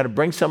woods and we got to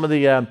bring some of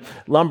the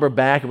lumber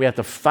back, and we have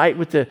to fight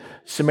with the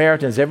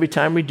Samaritans every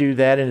time we do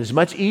that. And it's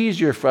much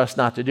easier for us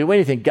not to do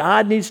anything.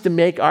 God needs to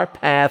make our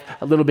path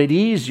a little bit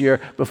easier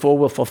before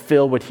we'll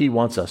fulfill what he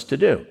wants us to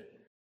do.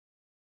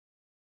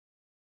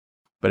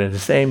 But at the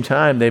same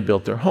time, they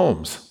built their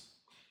homes.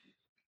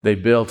 They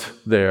built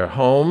their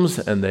homes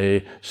and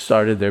they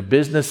started their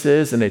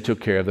businesses and they took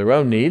care of their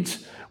own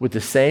needs with the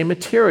same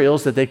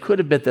materials that they could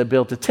have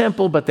built a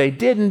temple, but they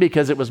didn't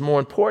because it was more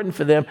important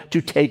for them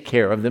to take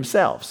care of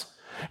themselves.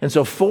 And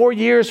so 4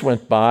 years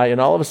went by, and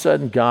all of a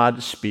sudden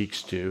God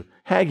speaks to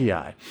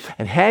Haggai.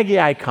 And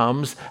Haggai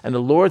comes, and the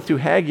Lord through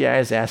Haggai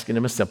is asking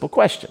him a simple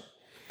question.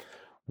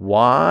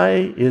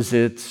 Why is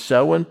it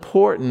so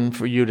important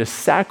for you to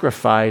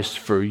sacrifice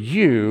for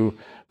you,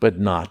 but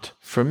not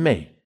for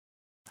me?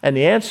 And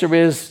the answer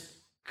is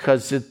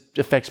because it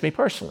affects me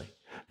personally.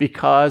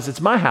 Because it's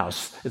my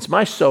house, it's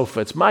my sofa,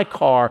 it's my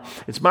car,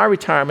 it's my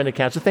retirement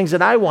account, it's the things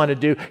that I want to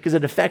do because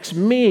it affects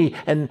me,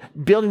 and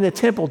building the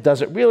temple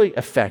doesn't really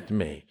affect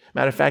me.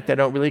 Matter of fact, I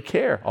don't really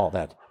care all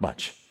that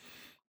much.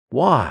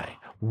 Why?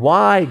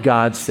 Why,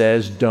 God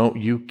says, don't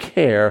you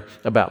care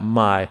about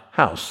my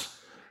house?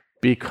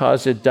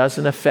 Because it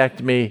doesn't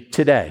affect me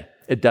today.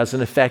 It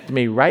doesn't affect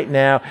me right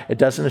now. It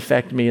doesn't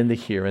affect me in the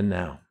here and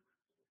now.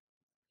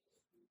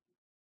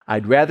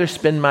 I'd rather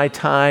spend my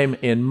time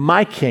in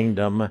my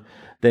kingdom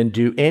than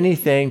do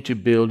anything to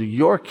build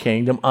your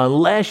kingdom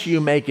unless you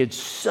make it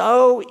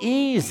so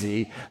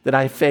easy that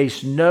I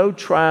face no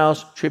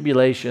trials,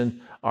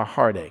 tribulation, or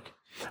heartache.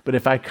 But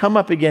if I come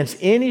up against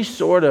any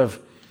sort of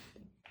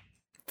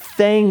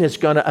thing that's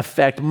going to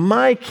affect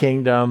my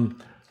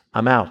kingdom,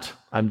 I'm out.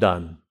 I'm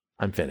done.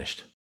 I'm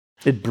finished.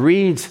 It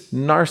breeds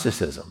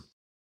narcissism.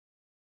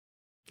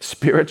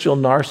 Spiritual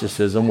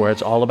narcissism where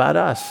it's all about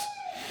us.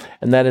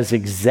 And that is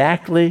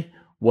exactly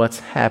what's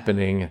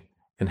happening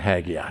in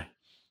Haggai.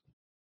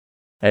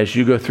 As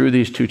you go through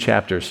these 2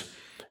 chapters,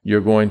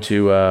 you're going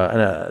to,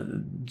 and I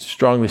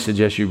strongly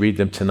suggest you read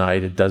them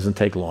tonight. It doesn't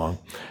take long.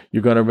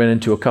 You're going to run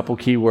into a couple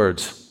key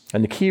words.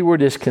 And the key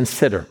word is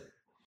consider.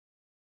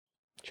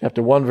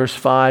 Chapter 1, verse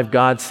 5,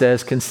 God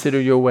says,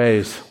 consider your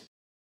ways.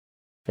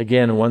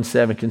 Again, in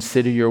 1:7,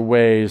 consider your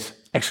ways,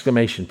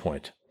 exclamation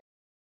point.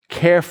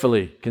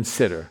 Carefully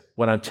consider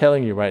what I'm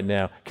telling you right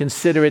now.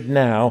 Consider it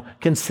now.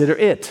 Consider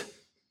it.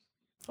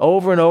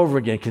 Over and over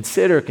again.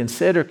 Consider.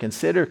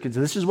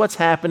 This is what's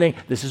happening.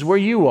 This is where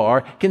you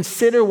are.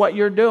 Consider what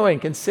you're doing.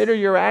 Consider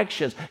your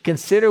actions.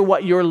 Consider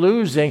what you're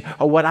losing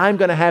or what I'm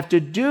going to have to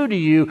do to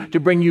you to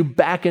bring you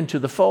back into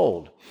the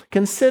fold.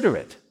 Consider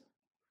it.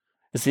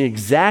 It's the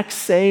exact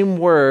same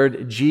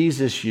word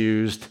Jesus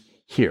used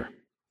here.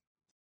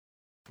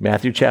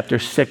 Matthew chapter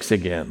 6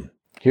 again.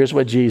 Here's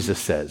what Jesus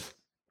says.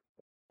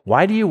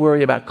 Why do you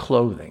worry about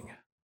clothing?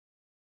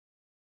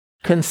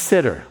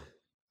 Consider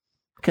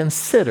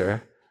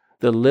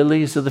the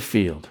lilies of the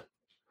field.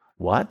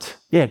 What?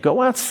 Yeah,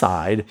 go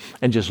outside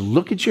and just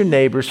look at your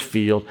neighbor's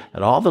field,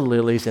 at all the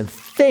lilies, and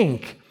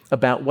think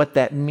about what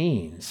that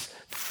means.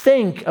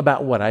 Think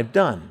about what I've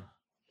done.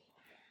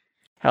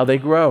 How they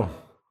grow.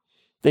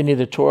 They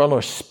neither toil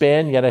nor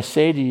spin, yet I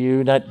say to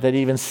you not that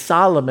even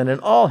Solomon in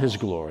all his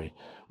glory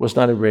was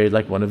not arrayed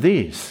like one of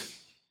these.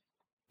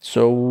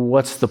 So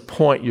what's the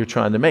point you're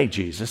trying to make,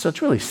 Jesus? So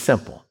it's really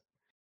simple.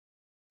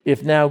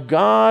 If now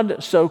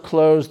God so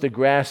clothes the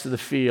grass of the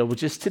field,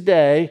 which is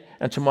today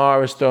and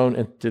tomorrow is thrown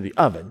into the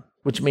oven,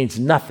 which means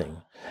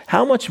nothing,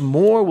 how much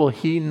more will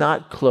he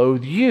not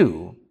clothe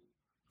you?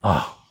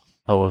 Oh,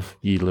 of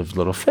ye of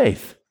little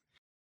faith.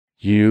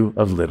 You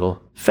of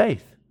little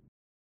faith.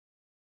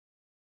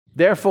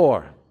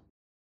 Therefore,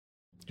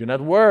 do not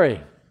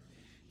worry,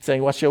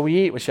 saying, what shall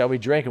we eat? What shall we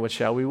drink? And what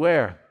shall we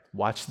wear?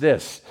 Watch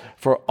this.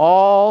 For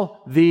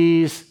all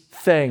these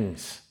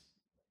things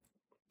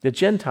the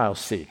Gentiles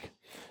seek.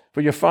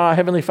 For your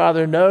Heavenly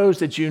Father knows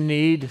that you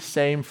need,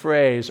 same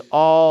phrase,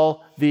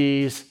 all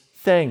these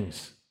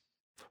things.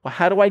 Well,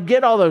 how do I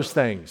get all those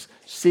things?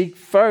 Seek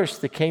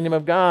first the kingdom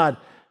of God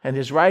and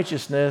his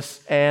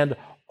righteousness, and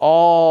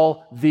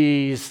all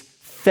these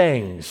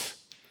things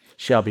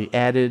shall be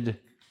added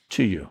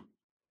to you.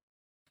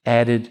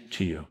 Added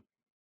to you.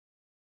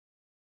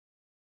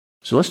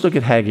 So let's look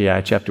at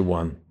Haggai chapter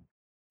 1.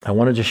 I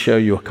wanted to show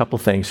you a couple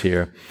things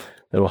here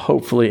that will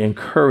hopefully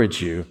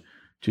encourage you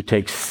to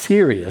take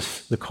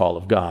serious the call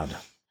of God.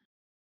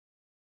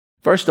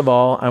 First of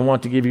all, I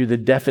want to give you the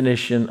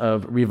definition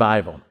of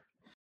revival.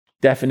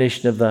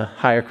 definition of the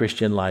higher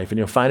Christian life. And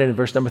you'll find it in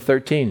verse number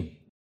 13.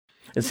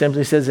 It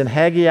simply says, in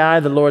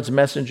Haggai, the Lord's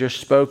messenger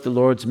spoke the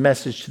Lord's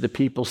message to the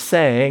people,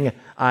 saying,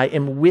 I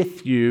am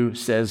with you,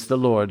 says the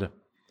Lord.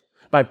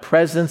 My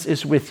presence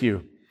is with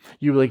you.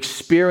 You will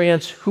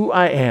experience who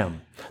I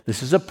am.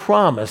 This is a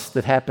promise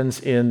that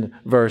happens in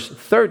verse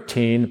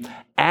 13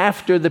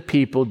 after the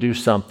people do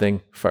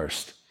something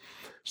first.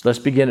 So let's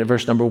begin at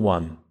verse number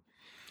 1.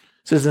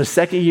 It says, in the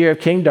second year of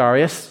King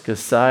Darius, because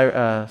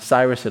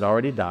Cyrus had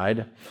already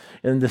died,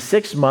 in the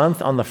 6th month,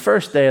 on the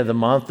first day of the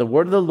month, the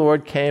word of the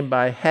Lord came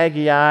by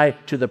Haggai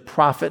to the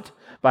prophet,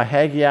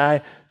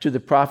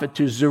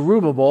 to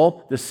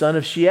Zerubbabel, the son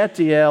of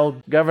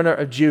Shealtiel, governor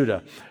of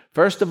Judah.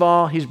 First of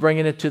all, he's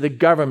bringing it to the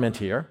government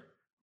here.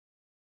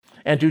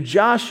 And to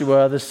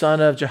Joshua, the son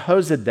of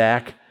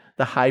Jehozadak,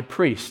 the high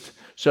priest.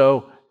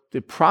 So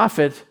the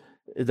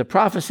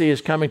prophecy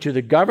is coming to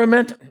the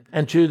government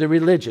and to the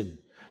religion,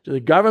 to the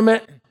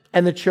government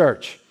and the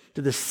church,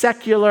 to the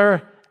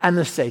secular and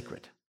the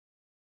sacred.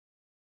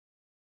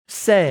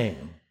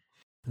 Saying,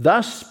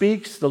 thus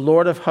speaks the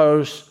Lord of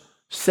hosts,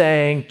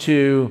 saying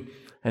to,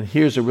 and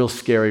here's a real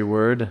scary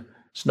word,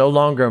 it's no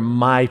longer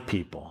my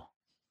people,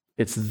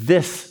 it's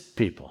this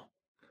people.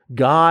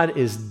 God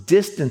is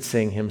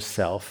distancing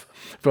himself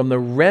from the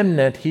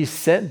remnant he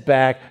sent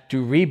back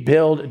to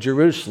rebuild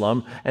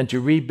Jerusalem and to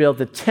rebuild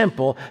the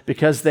temple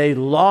because they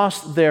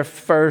left their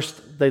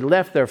first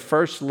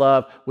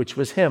love, which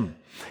was him.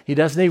 He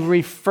doesn't even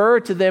refer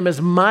to them as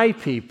my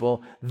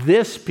people,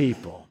 this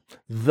people,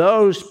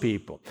 those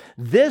people.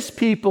 This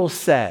people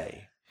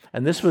say,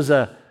 and this was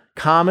a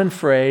common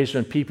phrase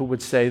when people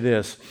would say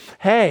this,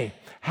 hey,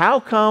 how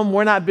come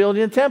we're not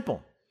building a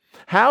temple?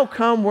 How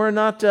come we're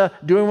not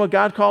doing what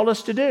God called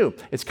us to do?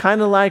 It's kind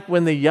of like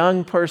when the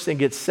young person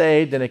gets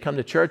saved and they come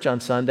to church on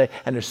Sunday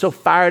and they're so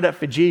fired up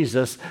for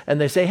Jesus and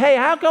they say, hey,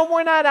 how come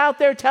we're not out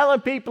there telling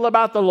people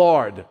about the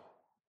Lord?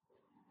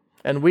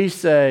 And we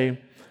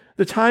say,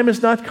 the time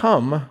has not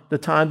come, the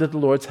time that the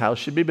Lord's house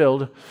should be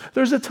built.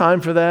 There's a time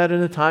for that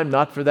and a time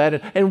not for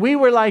that. And we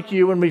were like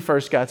you when we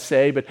first got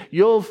saved, but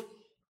you'll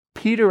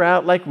peter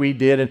out like we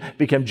did and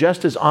become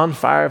just as on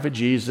fire for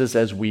Jesus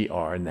as we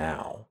are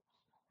now.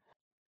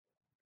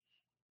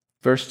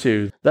 Verse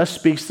 2, thus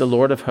speaks the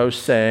Lord of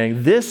hosts,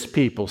 saying, this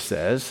people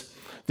says,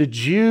 the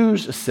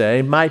Jews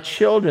say, my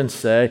children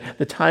say,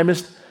 the time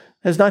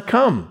has not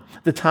come,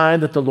 the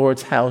time that the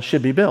Lord's house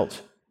should be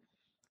built.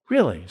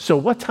 Really? So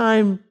what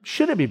time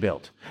should it be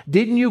built?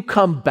 Didn't you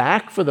come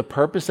back for the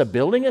purpose of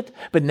building it?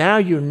 But now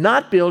you're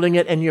not building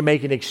it and you're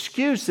making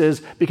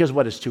excuses because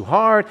what is too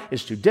hard,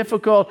 is too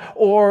difficult,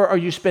 or are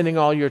you spending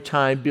all your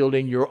time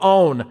building your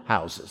own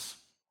houses?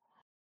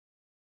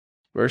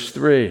 Verse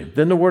 3,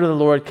 then the word of the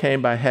Lord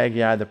came by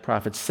Haggai the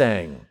prophet,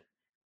 saying,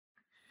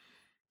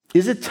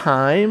 is it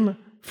time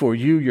for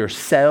you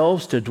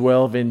yourselves to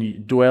dwell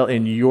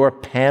in your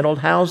paneled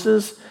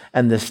houses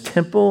and this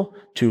temple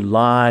to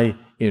lie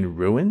in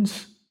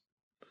ruins?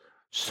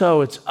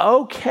 So it's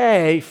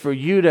okay for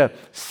you to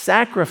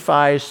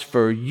sacrifice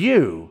for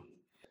you,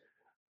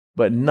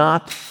 but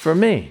not for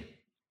me.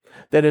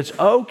 That it's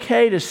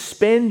okay to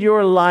spend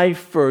your life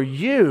for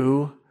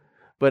you,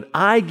 but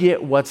I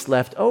get what's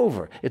left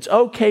over. It's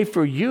okay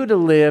for you to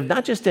live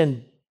not just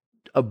in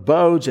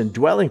abodes and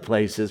dwelling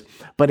places,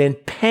 but in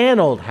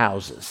paneled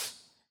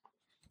houses.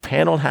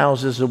 Paneled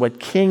houses are what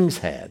kings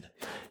had.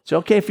 It's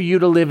okay for you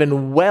to live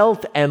in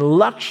wealth and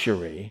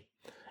luxury,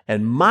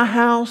 and my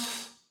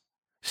house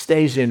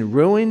stays in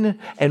ruin.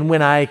 And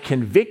when I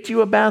convict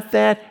you about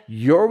that,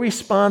 your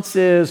response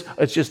is,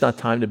 it's just not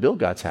time to build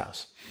God's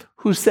house.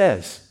 Who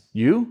says?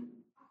 You?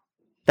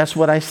 That's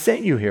what I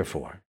sent you here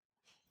for.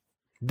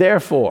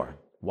 Therefore,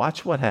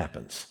 watch what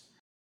happens.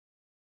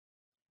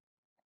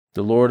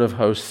 The Lord of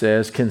hosts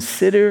says,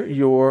 consider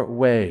your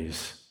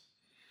ways.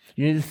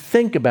 You need to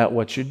think about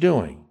what you're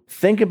doing.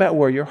 Think about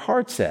where your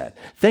heart's at.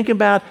 Think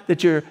about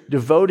that you're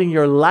devoting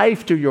your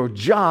life to your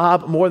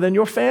job more than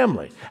your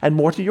family and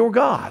more to your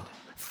God.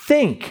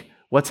 Think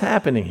what's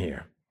happening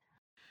here.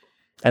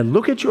 And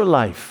look at your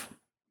life.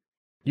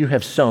 You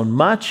have sown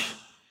much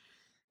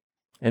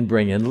and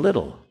bring in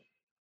little.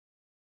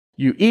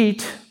 You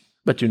eat,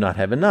 but do not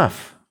have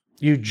enough.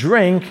 You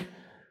drink,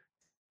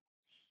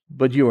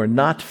 but you are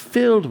not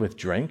filled with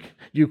drink.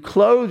 You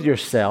clothe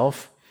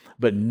yourself,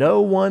 but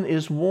no one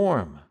is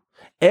warm.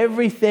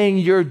 Everything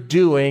you're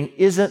doing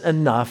isn't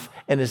enough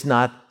and is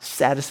not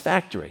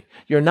satisfactory.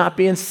 You're not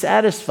being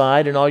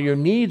satisfied and all your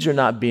needs are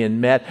not being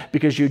met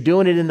because you're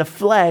doing it in the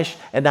flesh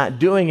and not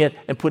doing it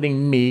and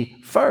putting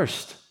me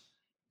first.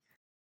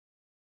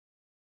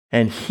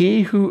 And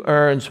he who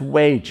earns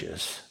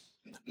wages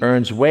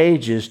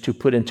to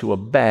put into a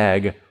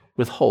bag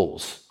with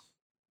holes.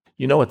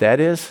 You know what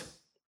that is?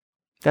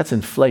 That's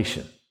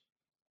inflation.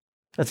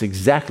 That's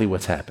exactly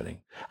what's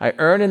happening. I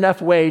earn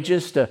enough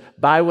wages to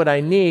buy what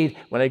I need.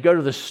 When I go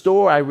to the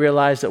store, I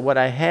realize that what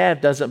I have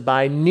doesn't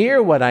buy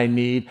near what I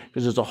need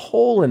because there's a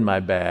hole in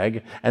my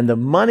bag and the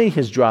money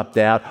has dropped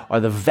out or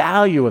the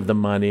value of the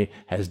money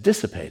has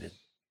dissipated.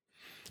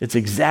 It's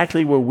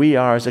exactly where we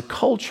are as a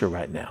culture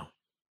right now.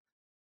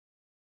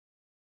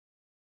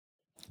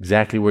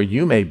 exactly where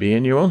you may be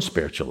in your own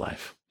spiritual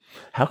life.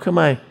 How come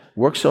I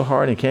work so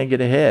hard and can't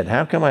get ahead?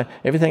 How come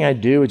everything I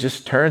do, it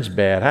just turns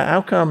bad?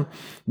 How come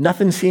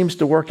nothing seems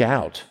to work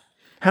out?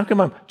 How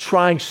come I'm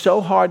trying so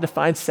hard to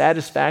find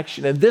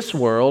satisfaction in this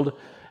world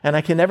and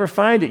I can never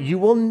find it? You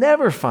will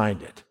never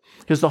find it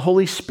because the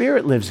Holy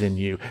Spirit lives in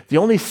you. The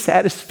only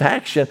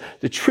satisfaction,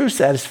 the true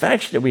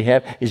satisfaction that we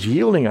have is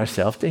yielding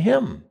ourselves to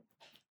Him.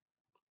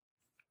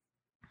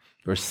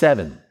 Verse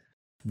 7,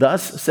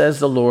 thus says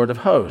the Lord of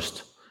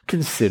hosts,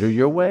 consider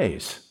your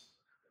ways.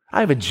 I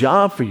have a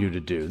job for you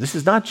to do. This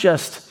is not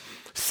just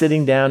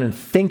sitting down and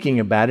thinking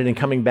about it and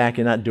coming back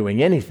and not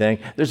doing anything.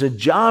 There's a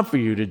job for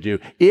you to do.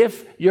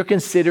 If you're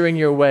considering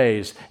your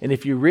ways, and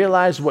if you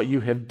realize what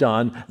you have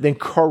done, then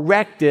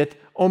correct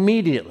it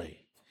immediately.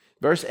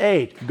 Verse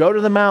 8, go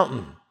to the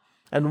mountain.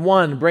 And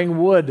 1, bring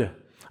wood.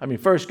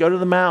 First, go to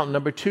the mountain.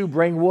 Number 2,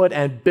 bring wood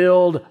and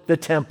build the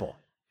temple.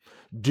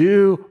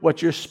 Do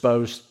what you're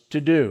supposed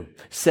to do.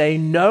 Say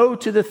no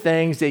to the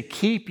things that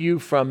keep you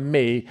from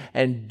me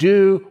and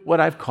do what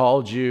I've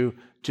called you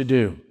to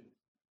do.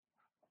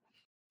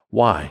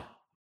 Why?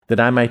 That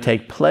I may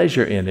take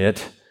pleasure in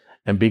it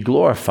and be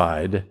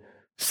glorified,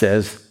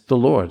 says the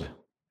Lord.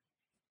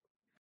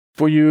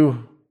 For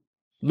you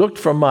looked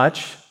for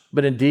much,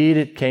 but indeed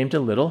it came to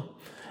little.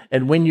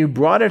 And when you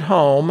brought it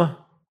home,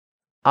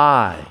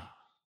 I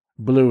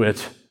blew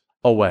it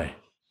away.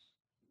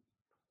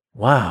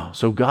 Wow.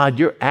 So God,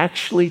 you're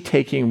actually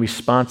taking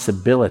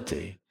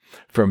responsibility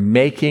for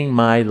making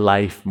my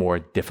life more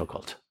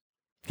difficult.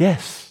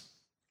 Yes,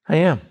 I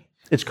am.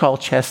 It's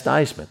called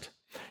chastisement.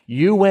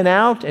 You went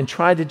out and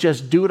tried to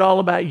just do it all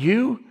about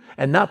you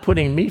and not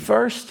putting me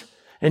first.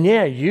 And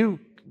yeah, you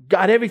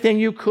got everything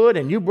you could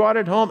and you brought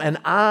it home and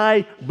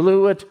I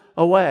blew it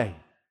away.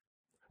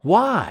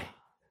 Why?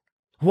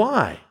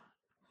 Why?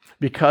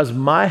 Because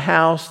my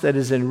house that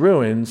is in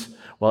ruins,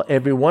 while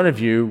every one of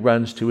you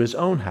runs to his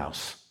own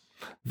house.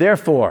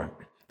 Therefore,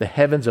 the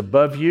heavens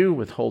above you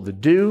withhold the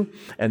dew,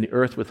 and the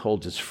earth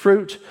withholds its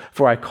fruit.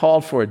 For I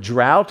called for a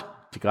drought,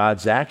 to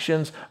God's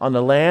actions, on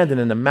the land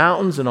and in the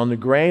mountains and on the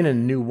grain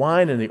and new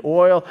wine and the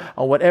oil,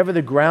 on whatever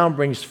the ground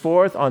brings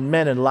forth, on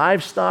men and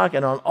livestock,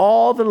 and on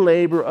all the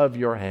labor of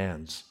your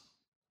hands.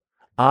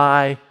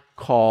 I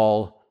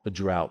call a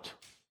drought.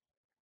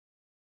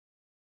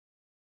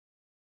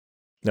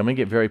 Now, I'm going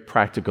to get very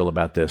practical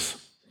about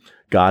this.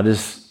 God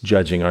is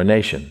judging our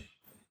nation,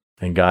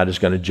 and God is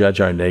going to judge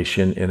our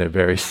nation in a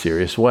very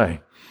serious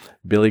way.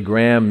 Billy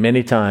Graham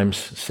many times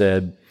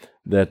said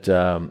that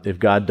if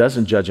God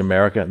doesn't judge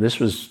America, this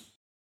was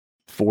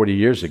 40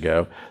 years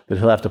ago, that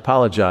he'll have to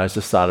apologize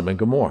to Sodom and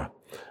Gomorrah.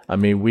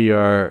 We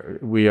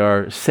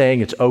are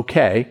saying it's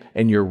okay,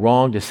 and you're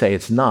wrong to say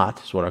it's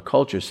not, is what our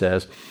culture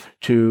says,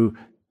 to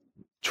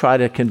try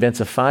to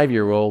convince a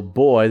 5-year-old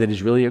boy that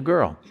he's really a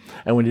girl.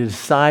 And when he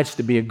decides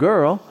to be a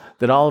girl,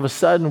 that all of a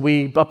sudden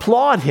we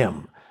applaud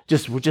him.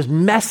 We're just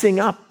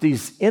messing up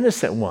these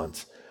innocent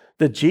ones.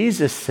 That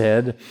Jesus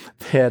said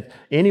that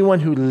anyone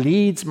who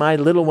leads my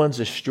little ones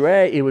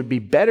astray, it would be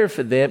better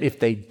for them if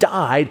they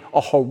died a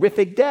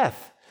horrific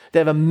death. They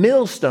have a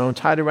millstone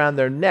tied around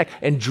their neck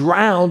and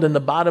drowned in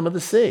the bottom of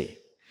the sea.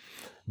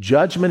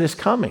 Judgment is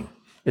coming.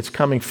 It's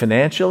coming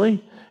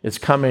financially.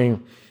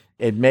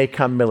 It may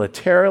come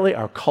militarily.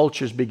 Our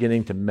culture is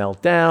beginning to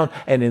melt down.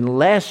 And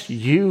unless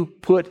you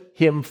put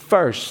him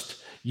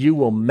first, you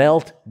will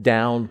melt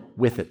down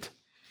with it.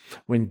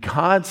 When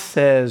God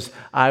says,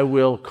 I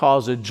will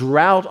cause a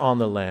drought on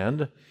the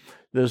land,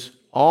 there's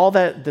all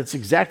that's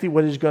exactly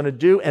what he's going to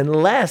do,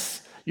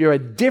 unless you're a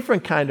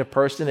different kind of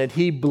person that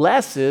he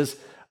blesses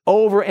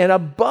over and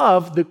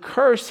above the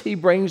curse he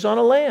brings on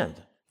a land.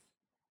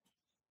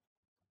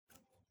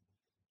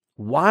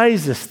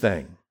 Wisest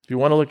thing, if you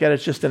want to look at it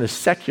just in a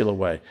secular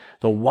way,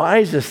 the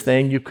wisest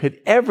thing you could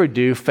ever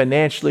do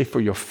financially for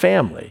your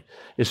family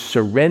is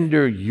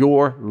surrender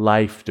your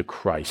life to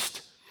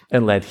Christ.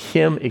 And let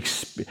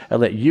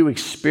you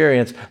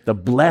experience the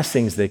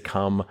blessings that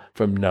come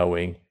from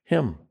knowing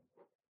him.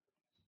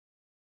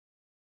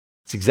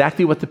 It's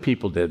exactly what the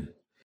people did.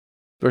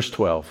 Verse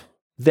 12.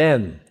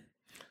 Then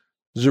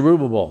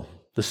Zerubbabel,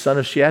 the son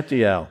of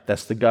Shealtiel,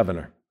 that's the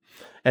governor,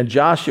 and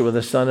Joshua,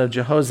 the son of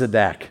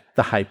Jehozadak,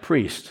 the high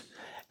priest,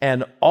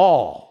 and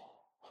all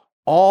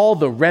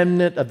the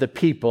remnant of the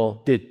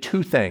people did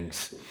 2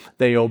 things.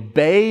 They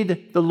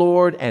obeyed the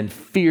Lord and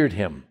feared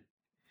him.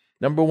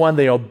 Number 1,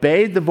 they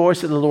obeyed the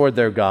voice of the Lord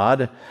their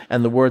God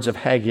and the words of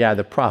Haggai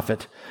the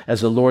prophet,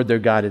 as the Lord their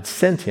God had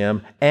sent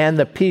him, and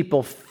the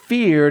people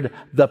feared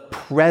the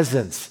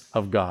presence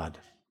of God.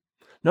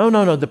 No,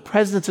 the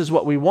presence is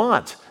what we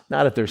want,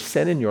 not if there's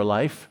sin in your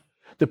life.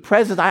 The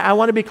presence, I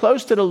want to be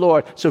close to the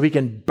Lord so he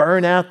can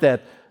burn out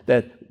that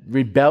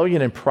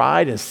rebellion and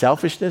pride and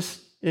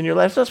selfishness in your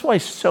life. That's why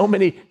so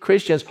many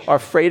Christians are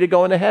afraid of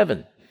going to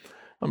heaven.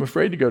 I'm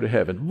afraid to go to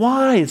heaven.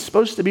 Why? It's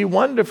supposed to be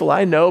wonderful,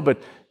 I know,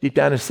 but deep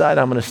down inside,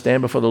 I'm going to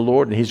stand before the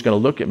Lord, and he's going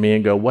to look at me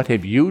and go, what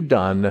have you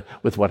done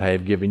with what I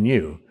have given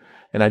you?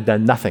 And I've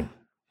done nothing.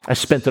 I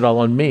spent it all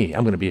on me.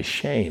 I'm going to be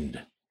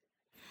ashamed.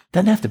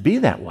 Doesn't have to be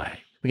that way.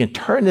 We can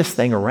turn this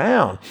thing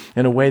around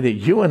in a way that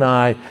you and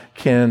I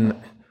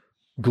can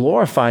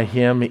glorify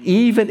him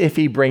even if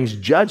he brings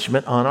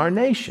judgment on our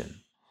nation.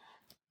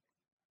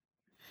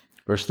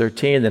 Verse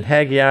 13, then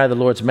Haggai, the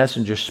Lord's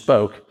messenger,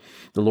 spoke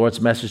the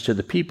Lord's message to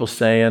the people,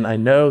 saying, I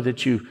know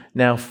that you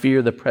now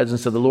fear the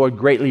presence of the Lord,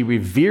 greatly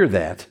revere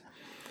that,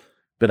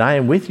 but I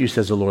am with you,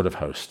 says the Lord of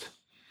hosts.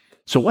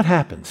 So what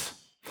happens?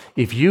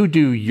 If you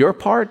do your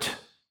part,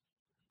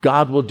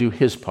 God will do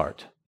his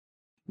part.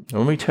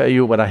 Let me tell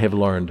you what I have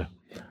learned.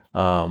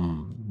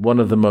 One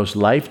of the most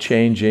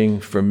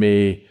life-changing for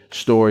me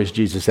stories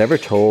Jesus ever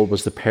told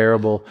was the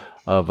parable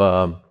of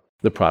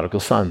the prodigal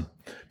son,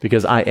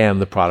 because I am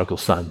the prodigal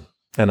son,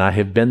 and I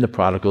have been the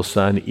prodigal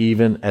son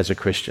even as a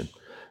Christian,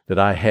 that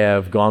I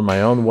have gone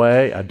my own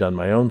way, I've done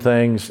my own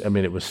things. I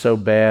mean, it was so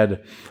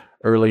bad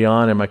early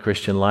on in my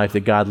Christian life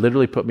that God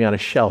literally put me on a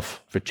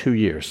shelf for 2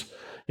 years.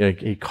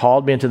 He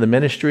called me into the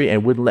ministry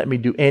and wouldn't let me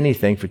do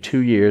anything for 2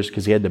 years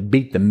because he had to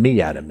beat the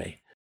me out of me,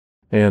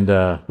 and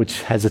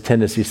which has a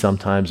tendency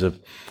sometimes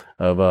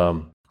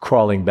of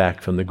crawling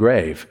back from the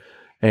grave.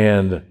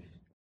 And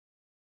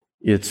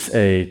it's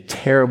a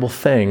terrible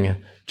thing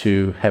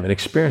to have an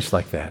experience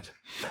like that.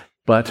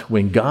 But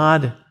when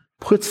God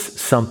puts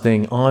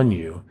something on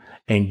you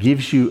and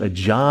gives you a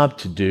job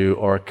to do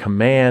or a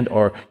command,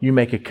 or you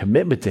make a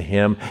commitment to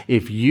him,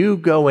 if you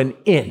go an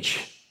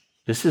inch,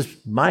 this is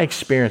my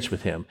experience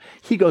with him,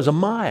 he goes a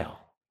mile.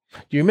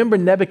 Do you remember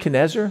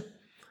Nebuchadnezzar?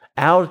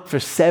 Out for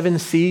 7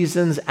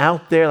 seasons,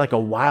 out there like a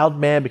wild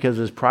man because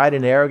of his pride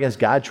and arrogance,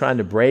 God trying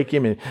to break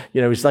him. And,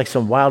 he's like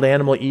some wild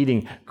animal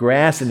eating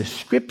grass. And the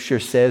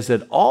scripture says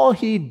that all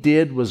he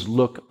did was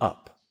look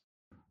up.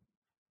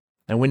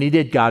 And when he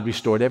did, God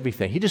restored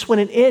everything. He just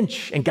went an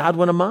inch and God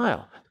went a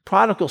mile. The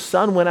prodigal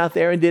son went out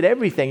there and did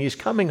everything. He's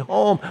coming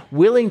home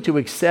willing to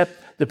accept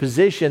the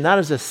position, not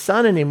as a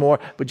son anymore,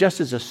 but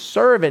just as a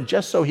servant,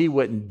 just so he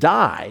wouldn't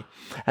die.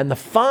 And the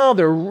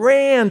father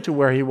ran to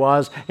where he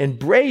was,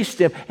 embraced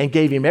him, and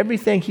gave him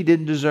everything he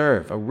didn't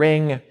deserve. A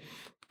ring,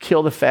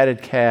 killed a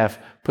fatted calf,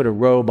 put a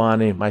robe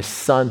on him. My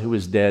son who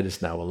is dead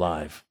is now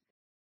alive.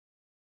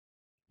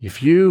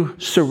 If you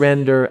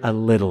surrender a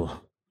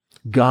little,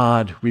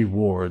 God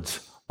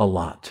rewards a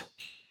lot.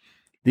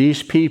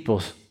 These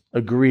people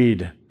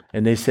agreed,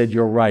 and they said,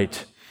 you're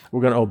right.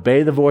 We're going to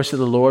obey the voice of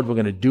the Lord. We're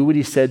going to do what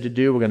he said to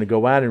do. We're going to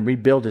go out and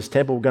rebuild his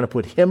temple. We're going to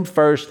put him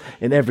first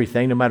in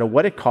everything, no matter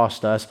what it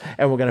costs us.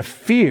 And we're going to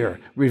fear,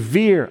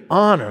 revere,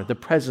 honor the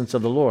presence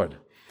of the Lord.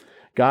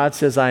 God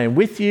says, I am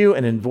with you.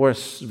 And in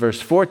verse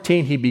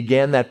 14, he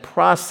began that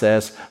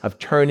process of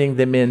turning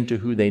them into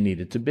who they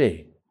needed to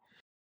be.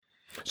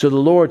 So the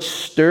Lord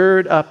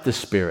stirred up the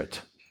spirit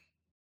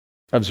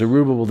of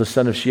Zerubbabel, the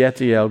son of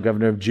Shealtiel,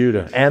 governor of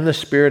Judah, and the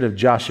spirit of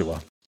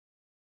Joshua,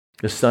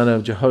 the son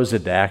of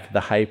Jehozadak,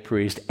 the high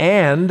priest,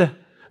 and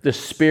the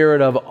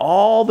spirit of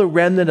all the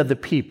remnant of the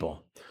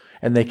people.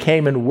 And they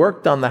came and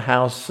worked on the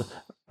house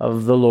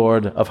of the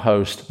Lord of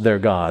hosts, their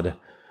God,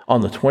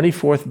 on the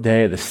 24th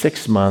day of the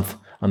 6th month,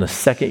 on the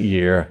 2nd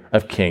year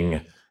of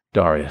King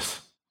Darius.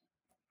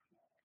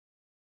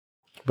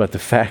 But the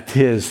fact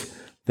is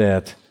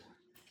that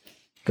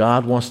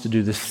God wants to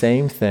do the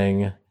same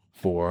thing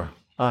for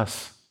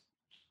us.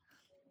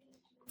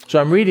 So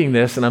I'm reading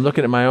this and I'm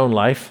looking at my own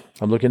life.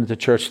 I'm looking at the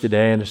church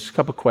today, and there's a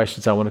couple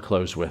questions I want to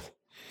close with.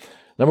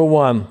 Number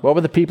one, what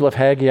were the people of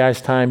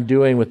Haggai's time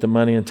doing with the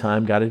money and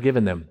time God had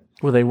given them?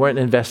 Well, they weren't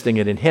investing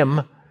it in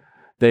him.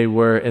 They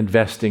were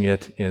investing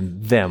it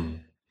in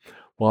them.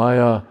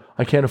 Why?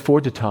 I can't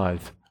afford to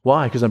tithe.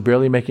 Why? Because I'm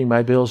barely making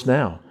my bills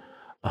now.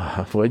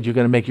 Well, you're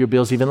going to make your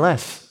bills even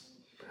less.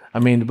 I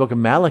mean, the book of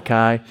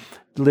Malachi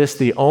lists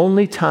the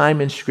only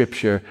time in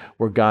Scripture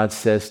where God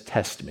says,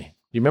 test me. Do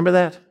you remember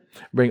that?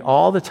 Bring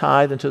all the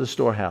tithe into the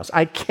storehouse.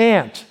 I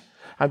can't.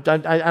 I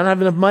don't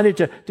have enough money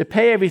to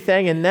pay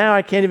everything, and now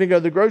I can't even go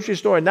to the grocery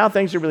store, and now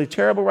things are really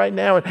terrible right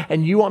now,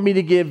 and you want me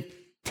to give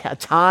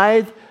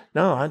tithe?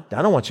 No, I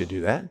don't want you to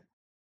do that.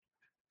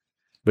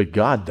 But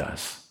God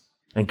does.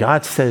 And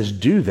God says,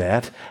 do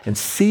that, and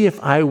see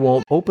if I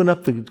won't open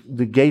up the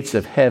gates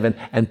of heaven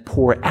and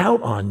pour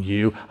out on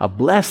you a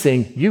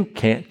blessing you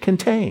can't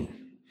contain.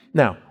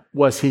 Now,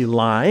 was he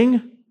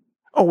lying,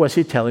 or was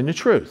he telling the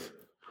truth?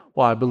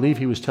 Well, I believe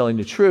he was telling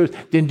the truth.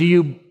 Then are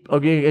you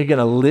going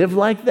to live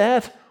like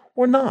that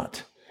or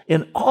not?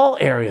 In all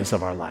areas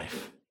of our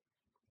life.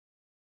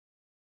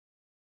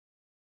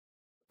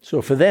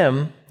 So for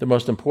them, the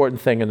most important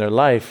thing in their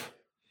life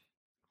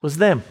was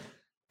them.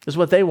 It's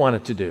what they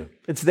wanted to do.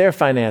 It's their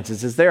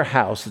finances, it's their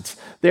house, it's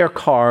their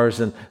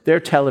cars and their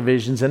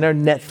televisions and their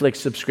Netflix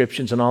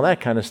subscriptions and all that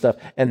kind of stuff,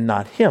 and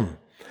not him.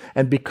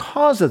 And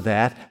because of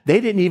that,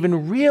 they didn't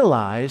even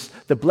realize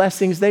the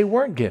blessings they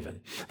weren't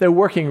given. They're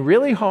working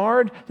really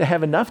hard to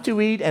have enough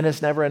to eat, and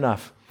it's never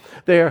enough.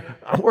 They're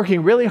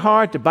working really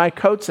hard to buy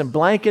coats and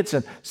blankets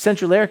and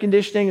central air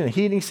conditioning and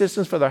heating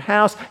systems for their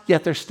house,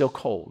 yet they're still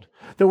cold.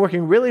 They're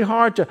working really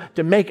hard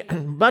to make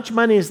as much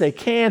money as they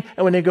can,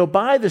 and when they go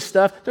buy this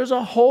stuff, there's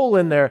a hole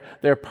in their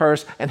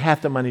purse and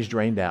half the money's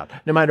drained out.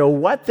 No matter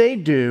what they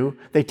do,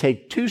 they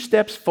take 2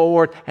 steps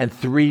forward and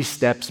 3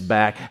 steps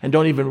back and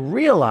don't even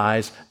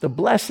realize the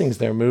blessings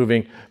they're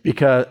losing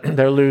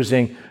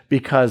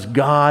because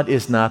God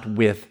is not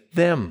with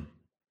them.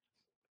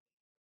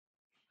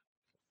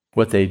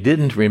 What they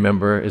didn't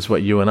remember is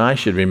what you and I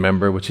should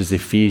remember, which is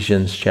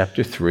Ephesians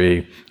chapter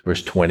 3,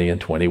 verse 20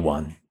 and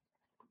 21.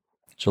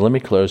 So let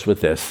me close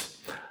with this.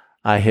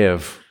 I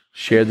have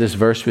shared this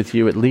verse with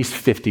you at least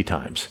 50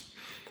 times.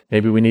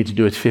 Maybe we need to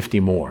do it 50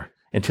 more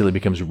until it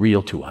becomes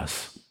real to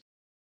us.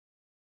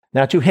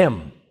 Now to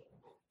him.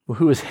 Well,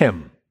 who is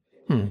him?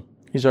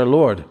 He's our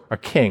Lord, our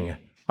King,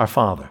 our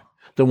Father,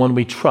 the one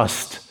we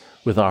trust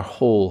with our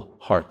whole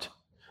heart.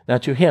 Now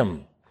to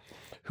him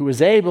who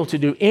is able to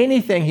do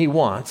anything he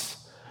wants,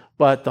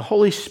 but the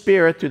Holy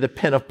Spirit, through the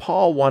pen of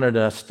Paul, wanted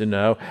us to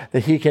know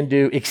that he can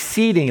do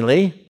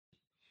exceedingly,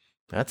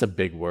 that's a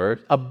big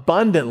word,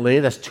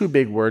 abundantly, that's 2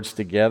 big words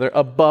together,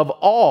 above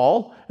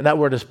all, and that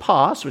word is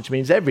pos, which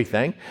means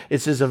everything.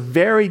 This is a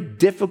very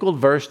difficult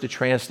verse to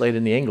translate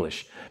in the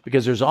English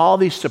because there's all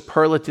these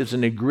superlatives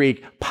in the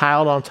Greek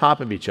piled on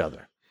top of each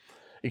other.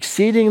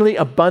 Exceedingly,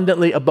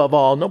 abundantly, above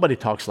all. Nobody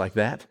talks like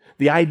that.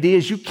 The idea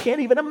is you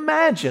can't even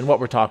imagine what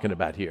we're talking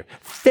about here.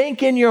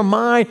 Think in your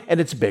mind, and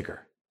it's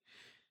bigger.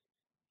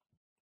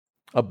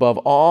 Above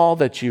all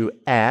that you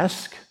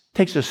ask,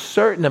 takes a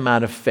certain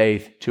amount of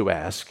faith to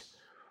ask,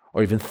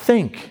 or even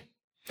think.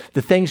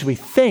 The things we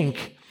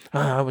think,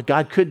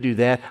 God could do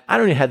that. I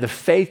don't even have the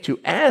faith to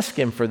ask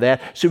him for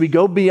that. So we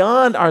go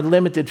beyond our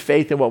limited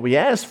faith in what we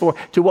ask for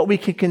to what we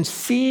can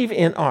conceive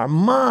in our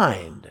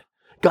mind.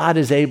 God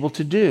is able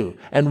to do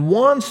and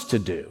wants to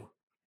do.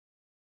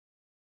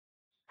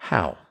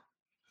 How?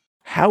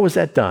 How is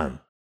that done?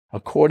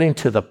 According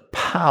to the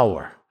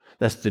power.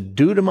 That's the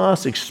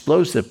dunamis,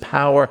 explosive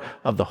power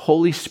of the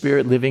Holy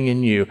Spirit living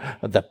in you,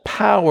 the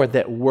power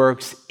that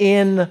works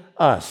in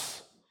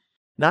us.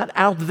 Not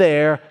out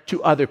there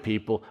to other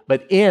people,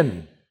 but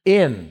in,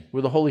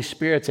 where the Holy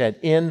Spirit's at,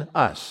 in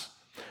us.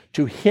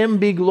 To him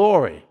be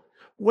glory.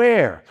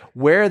 Where?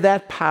 Where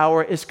that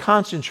power is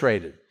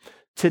concentrated.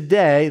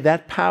 Today,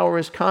 that power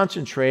is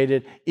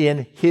concentrated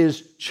in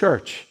his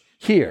church,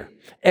 here.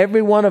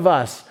 Every one of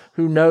us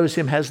who knows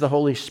him has the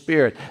Holy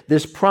Spirit.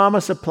 This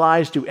promise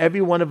applies to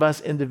every one of us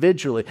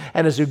individually.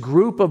 And as a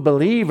group of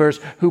believers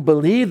who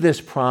believe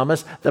this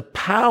promise, the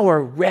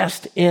power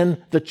rests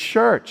in the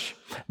church.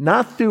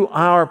 Not through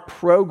our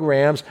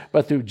programs,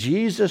 but through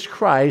Jesus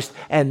Christ,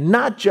 and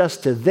not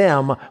just to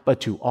them,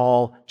 but to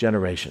all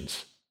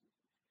generations.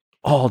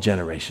 All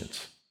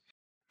generations.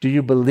 Do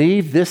you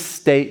believe this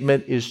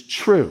statement is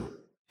true?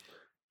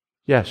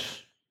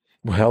 Yes.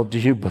 Well, do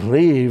you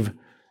believe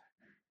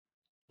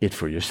it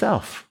for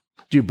yourself?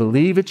 Do you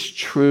believe it's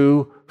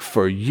true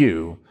for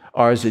you,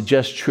 or is it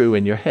just true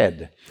in your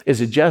head? Is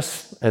it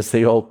just, as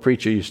the old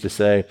preacher used to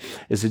say,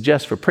 is it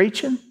just for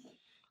preaching,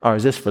 or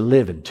is this for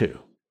living too?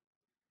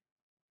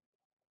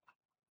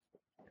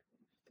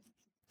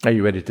 Are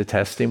you ready to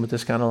test him with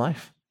this kind of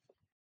life?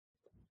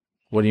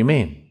 What do you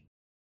mean?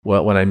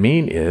 Well, what I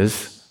mean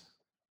is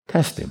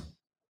test him.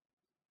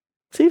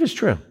 See if it's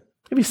true.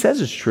 If he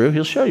says it's true,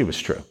 he'll show you it's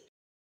true.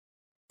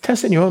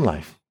 Test in your own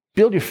life.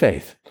 Build your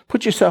faith.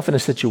 Put yourself in a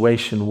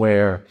situation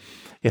where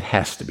it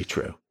has to be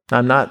true.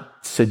 I'm not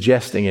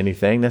suggesting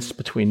anything. That's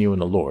between you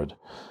and the Lord.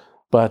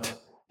 But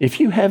if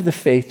you have the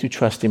faith to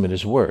trust him in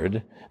his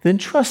word, then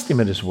trust him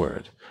in his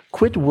word.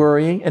 Quit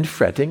worrying and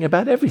fretting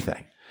about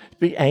everything.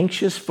 Be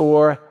anxious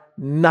for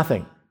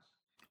nothing.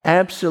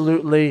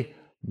 Absolutely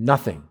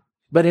nothing.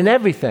 But in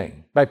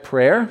everything, by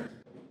prayer,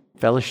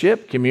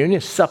 fellowship, communion,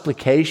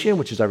 supplication,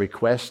 which is our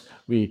request,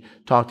 we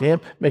talk to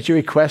him. Make your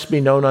request be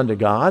known unto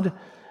God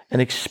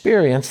and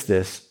experience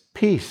this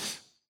peace.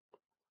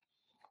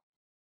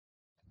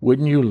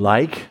 Wouldn't you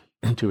like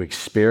to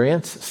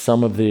experience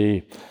some of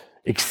the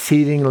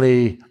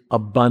exceedingly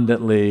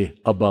abundantly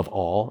above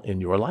all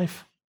in your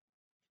life?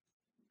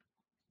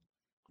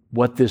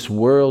 What this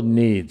world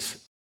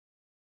needs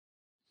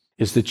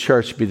is the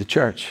church be the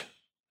church.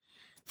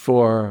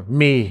 For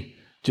me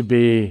to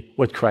be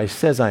what Christ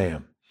says I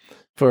am.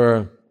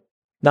 For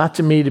not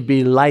to me to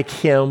be like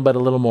him, but a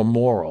little more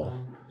moral,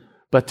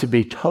 but to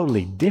be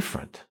totally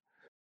different.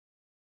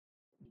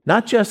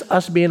 Not just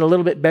us being a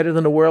little bit better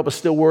than the world, but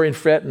still worry and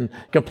fret and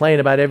complain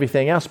about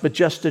everything else, but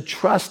just to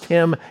trust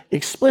him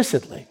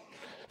explicitly,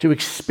 to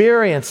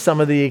experience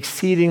some of the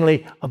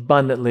exceedingly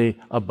abundantly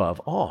above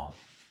all.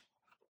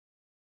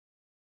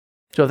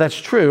 So if that's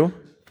true,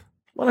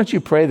 why don't you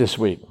pray this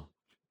week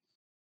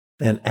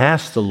and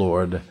ask the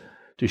Lord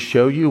to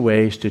show you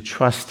ways to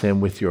trust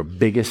him with your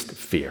biggest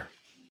fear.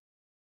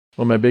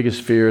 Well, my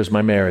biggest fear is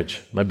my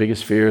marriage. My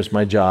biggest fear is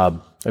my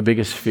job. My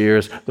biggest fear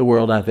is the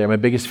world out there. My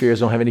biggest fear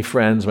is I don't have any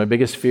friends. My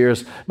biggest fear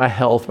is my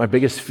health. My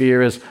biggest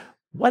fear is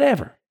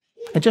whatever.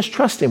 And just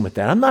trust him with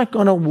that. I'm not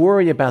going to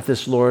worry about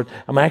this, Lord.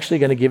 I'm actually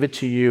going to give it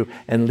to you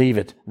and leave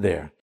it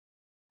there.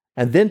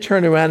 And then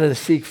turn around and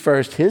seek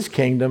first his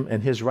kingdom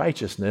and his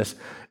righteousness,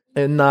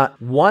 and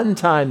not one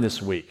time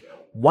this week,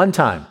 one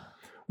time,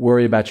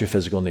 worry about your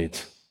physical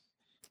needs.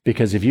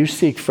 Because if you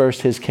seek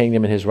first his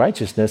kingdom and his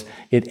righteousness,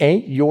 it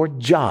ain't your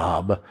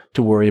job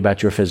to worry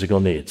about your physical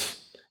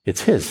needs.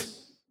 It's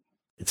his.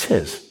 It's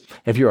his.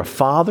 If you're a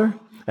father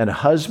and a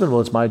husband,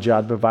 well, it's my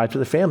job to provide for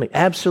the family.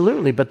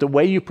 Absolutely. But the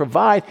way you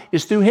provide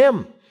is through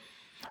him.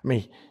 I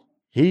mean,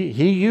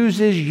 he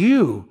uses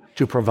you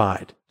to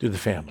provide through the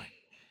family.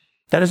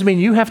 That doesn't mean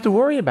you have to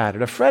worry about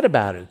it or fret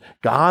about it.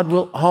 God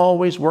will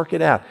always work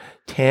it out.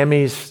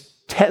 Tammy's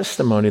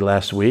testimony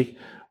last week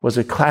was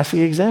a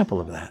classic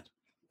example of that.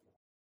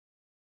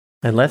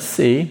 And let's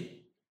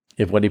see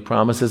if what he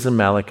promises in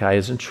Malachi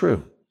isn't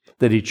true,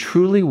 that he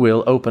truly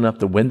will open up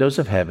the windows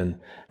of heaven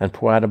and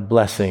pour out a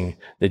blessing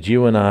that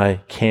you and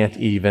I can't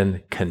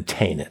even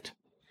contain it,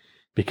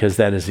 because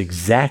that is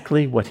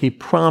exactly what he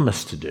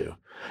promised to do.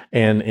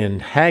 And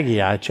in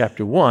Haggai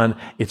chapter 1,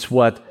 it's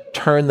what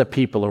turned the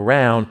people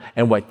around,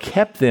 and what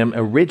kept them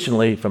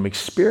originally from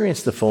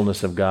experiencing the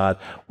fullness of God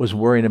was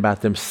worrying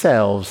about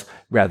themselves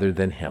rather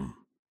than him.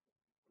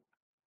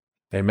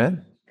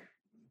 Amen?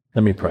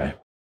 Let me pray.